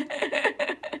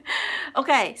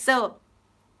Okay, so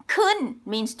ขึ้น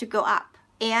means to go up,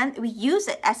 and we use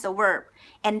it as a verb,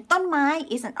 and ต้นไม้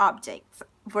is an object,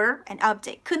 verb and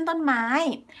object, ขึ้นต้นไม้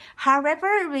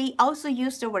However, we also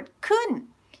use the word ขึ้น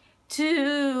to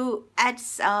add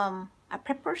a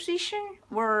preposition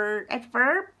or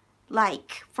adverb,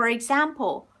 like for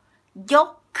example ยก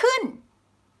ขึ้น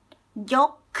ย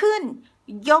กขึ้น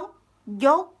ย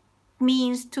ก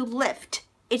means to lift.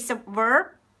 It's a verb.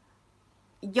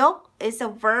 ยก is a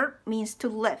verb, means to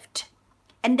lift.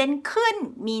 And then ขึ้น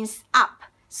means up.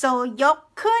 So ยก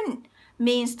ขึ้น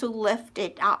means to lift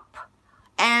it up.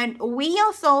 And we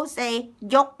also say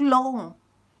ยกลง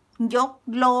ยก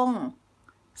ลง.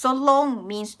 So ลง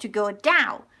means to go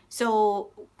down. So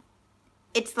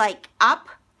it's like up,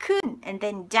 ขึ้น, and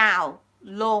then down,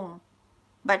 ลง.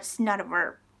 But it's not a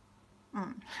verb.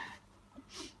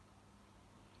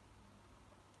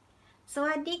 ส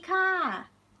วัสดีค่ะ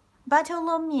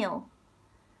Bartholomew.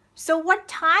 So what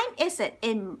time is it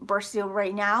in Brazil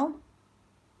right now?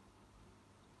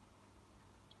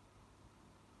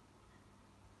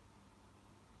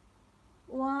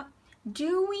 What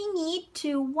do we need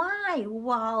to why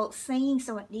while saying ส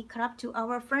วัสดีครับ to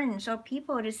our friends or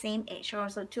people the same age, or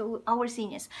also to our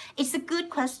seniors? It's a good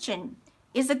question.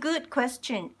 It's a good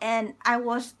question, and I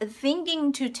was thinking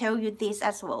to tell you this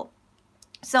as well.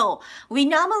 So we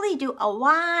normally do a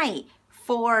why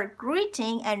for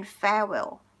greeting and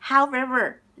farewell.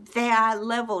 However, there are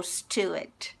levels to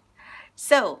it.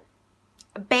 So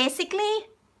basically,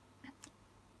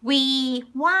 we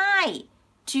why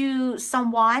to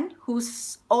someone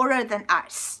who's older than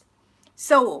us.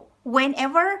 So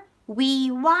whenever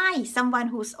we why someone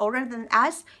who's older than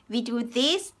us, we do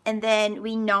this, and then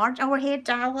we nod our head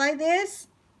down like this.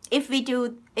 If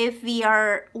we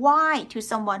are why to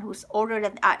someone who's older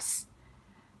than us,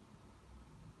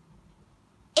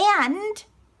 and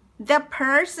the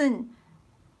person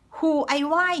who I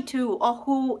why to or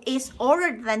who is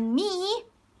older than me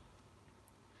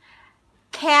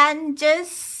can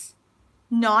just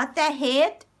nod their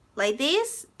head like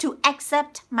this to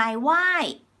accept my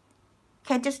why.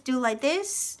 Can just do like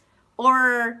this,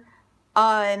 or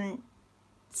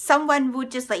someone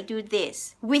would just like do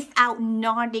this without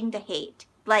nodding the head,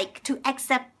 like to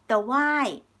accept the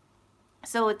why.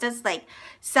 So just like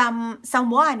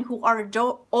someone who are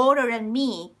older than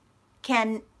me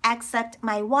can accept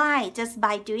my why just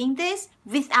by doing this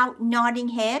without nodding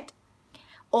head,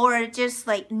 or just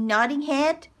like nodding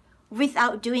head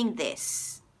without doing this.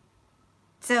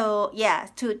 So yeah,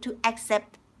 to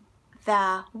accept the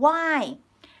why.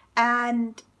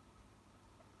 And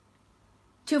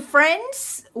to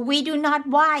friends, we do not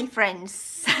why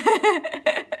friends.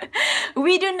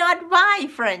 We do not why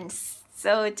friends.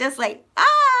 So just like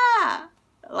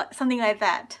something like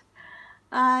that.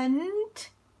 And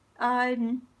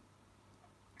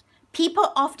people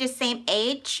of the same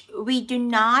age, we do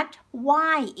not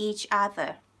why each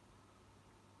other.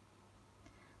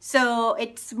 So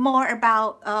it's more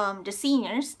about the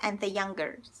seniors and the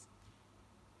youngers.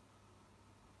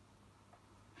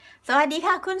 สวัสดี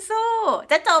ค่ะคุณสู้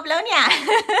จะจบแล้วเนี่ย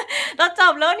เราจ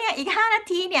บแล้วเนี่ยอีก5 นา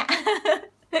ทีเนี่ย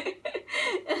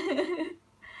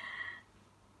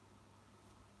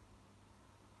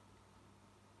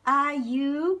Are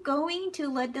you going to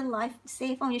let the live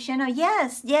save on your channel?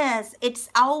 Yes, it's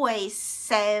always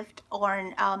saved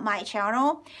on my channel.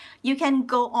 You can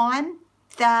go on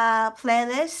the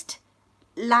playlist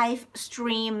live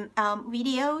stream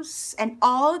videos, and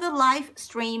all the live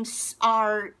streams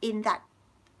are in that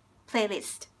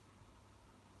playlist.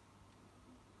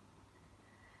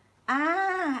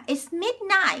 It's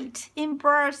midnight in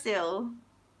Brazil.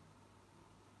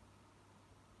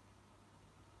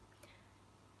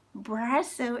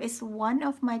 Brazil is one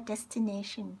of my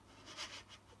destinations.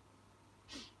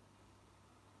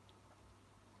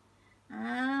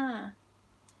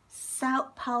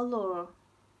 Sao Paulo.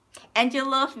 And you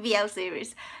love BL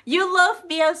series. You love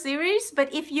BL series, but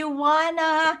if you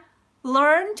wanna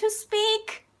learn to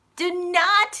speak, do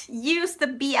not use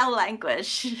the BL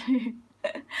language.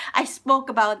 I spoke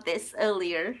about this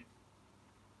earlier.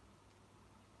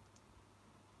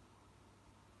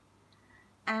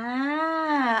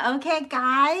 Okay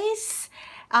guys,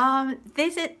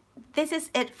 this is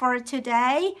it for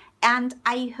today, and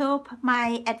I hope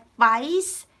my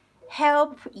advice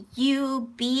help you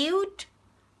build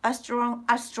a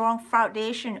strong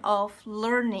foundation of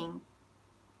learning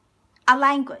a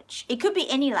language. It could be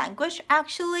any language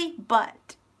actually,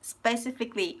 but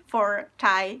specifically for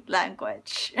Thai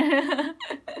language.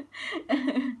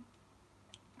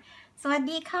 สวัส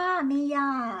ดีค่ะเมย่า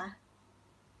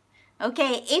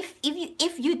Okay,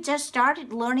 if you just started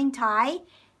learning Thai,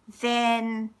 then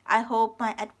I hope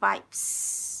my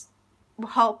advice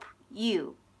will help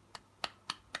you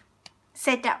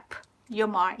set up your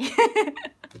mind.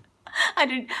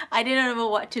 I didn't know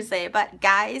what to say, but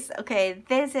guys, okay,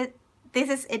 this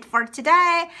is it for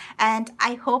today, and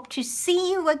I hope to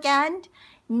see you again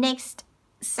next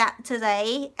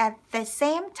Saturday at the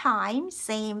same time,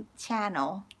 same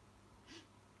channel.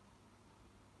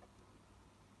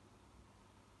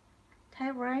 Thai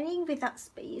writing without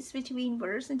space between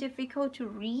words and difficult to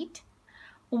read.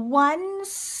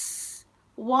 Once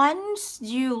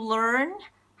you learn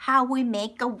how we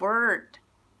make a word,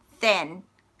 then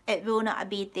it will not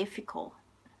be difficult.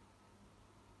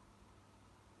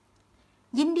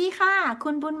 ยินดีค่ะคุ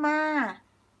ณบุญมา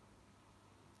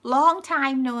Long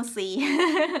time no see.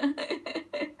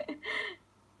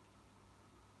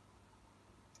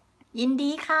 ยิน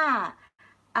ดีค่ะ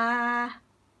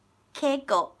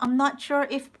Keiko, I'm not sure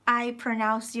if I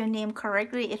pronounce your name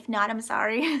correctly. If not, I'm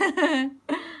sorry.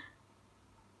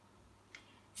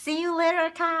 See you later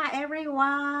ค่ะ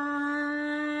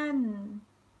everyone.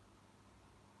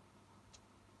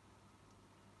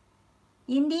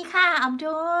 ยินดีค่ะอับ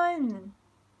ดุล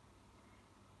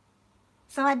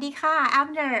สวัสดีค่ะ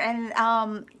Abner, and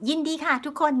ยินดีค่ะทุ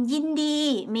กคน ยินดี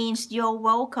means you're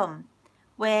welcome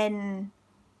when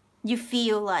you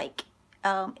feel like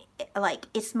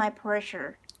it's my pleasure.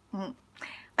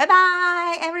 Bye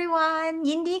bye everyone.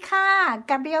 ยินดีค่ะ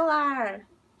Gabriela.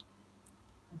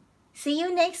 See you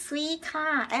next week ค่ะ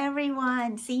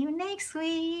everyone. See you next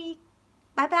week.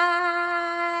 Bye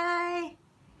bye.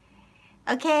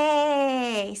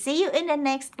 Okay, see you in the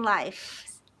next live.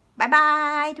 Bye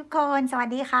bye ทุกคน สวัส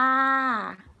ดีค่ะ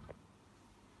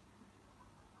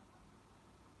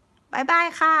Bye bye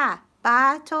ค่ะ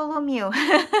Bartholomew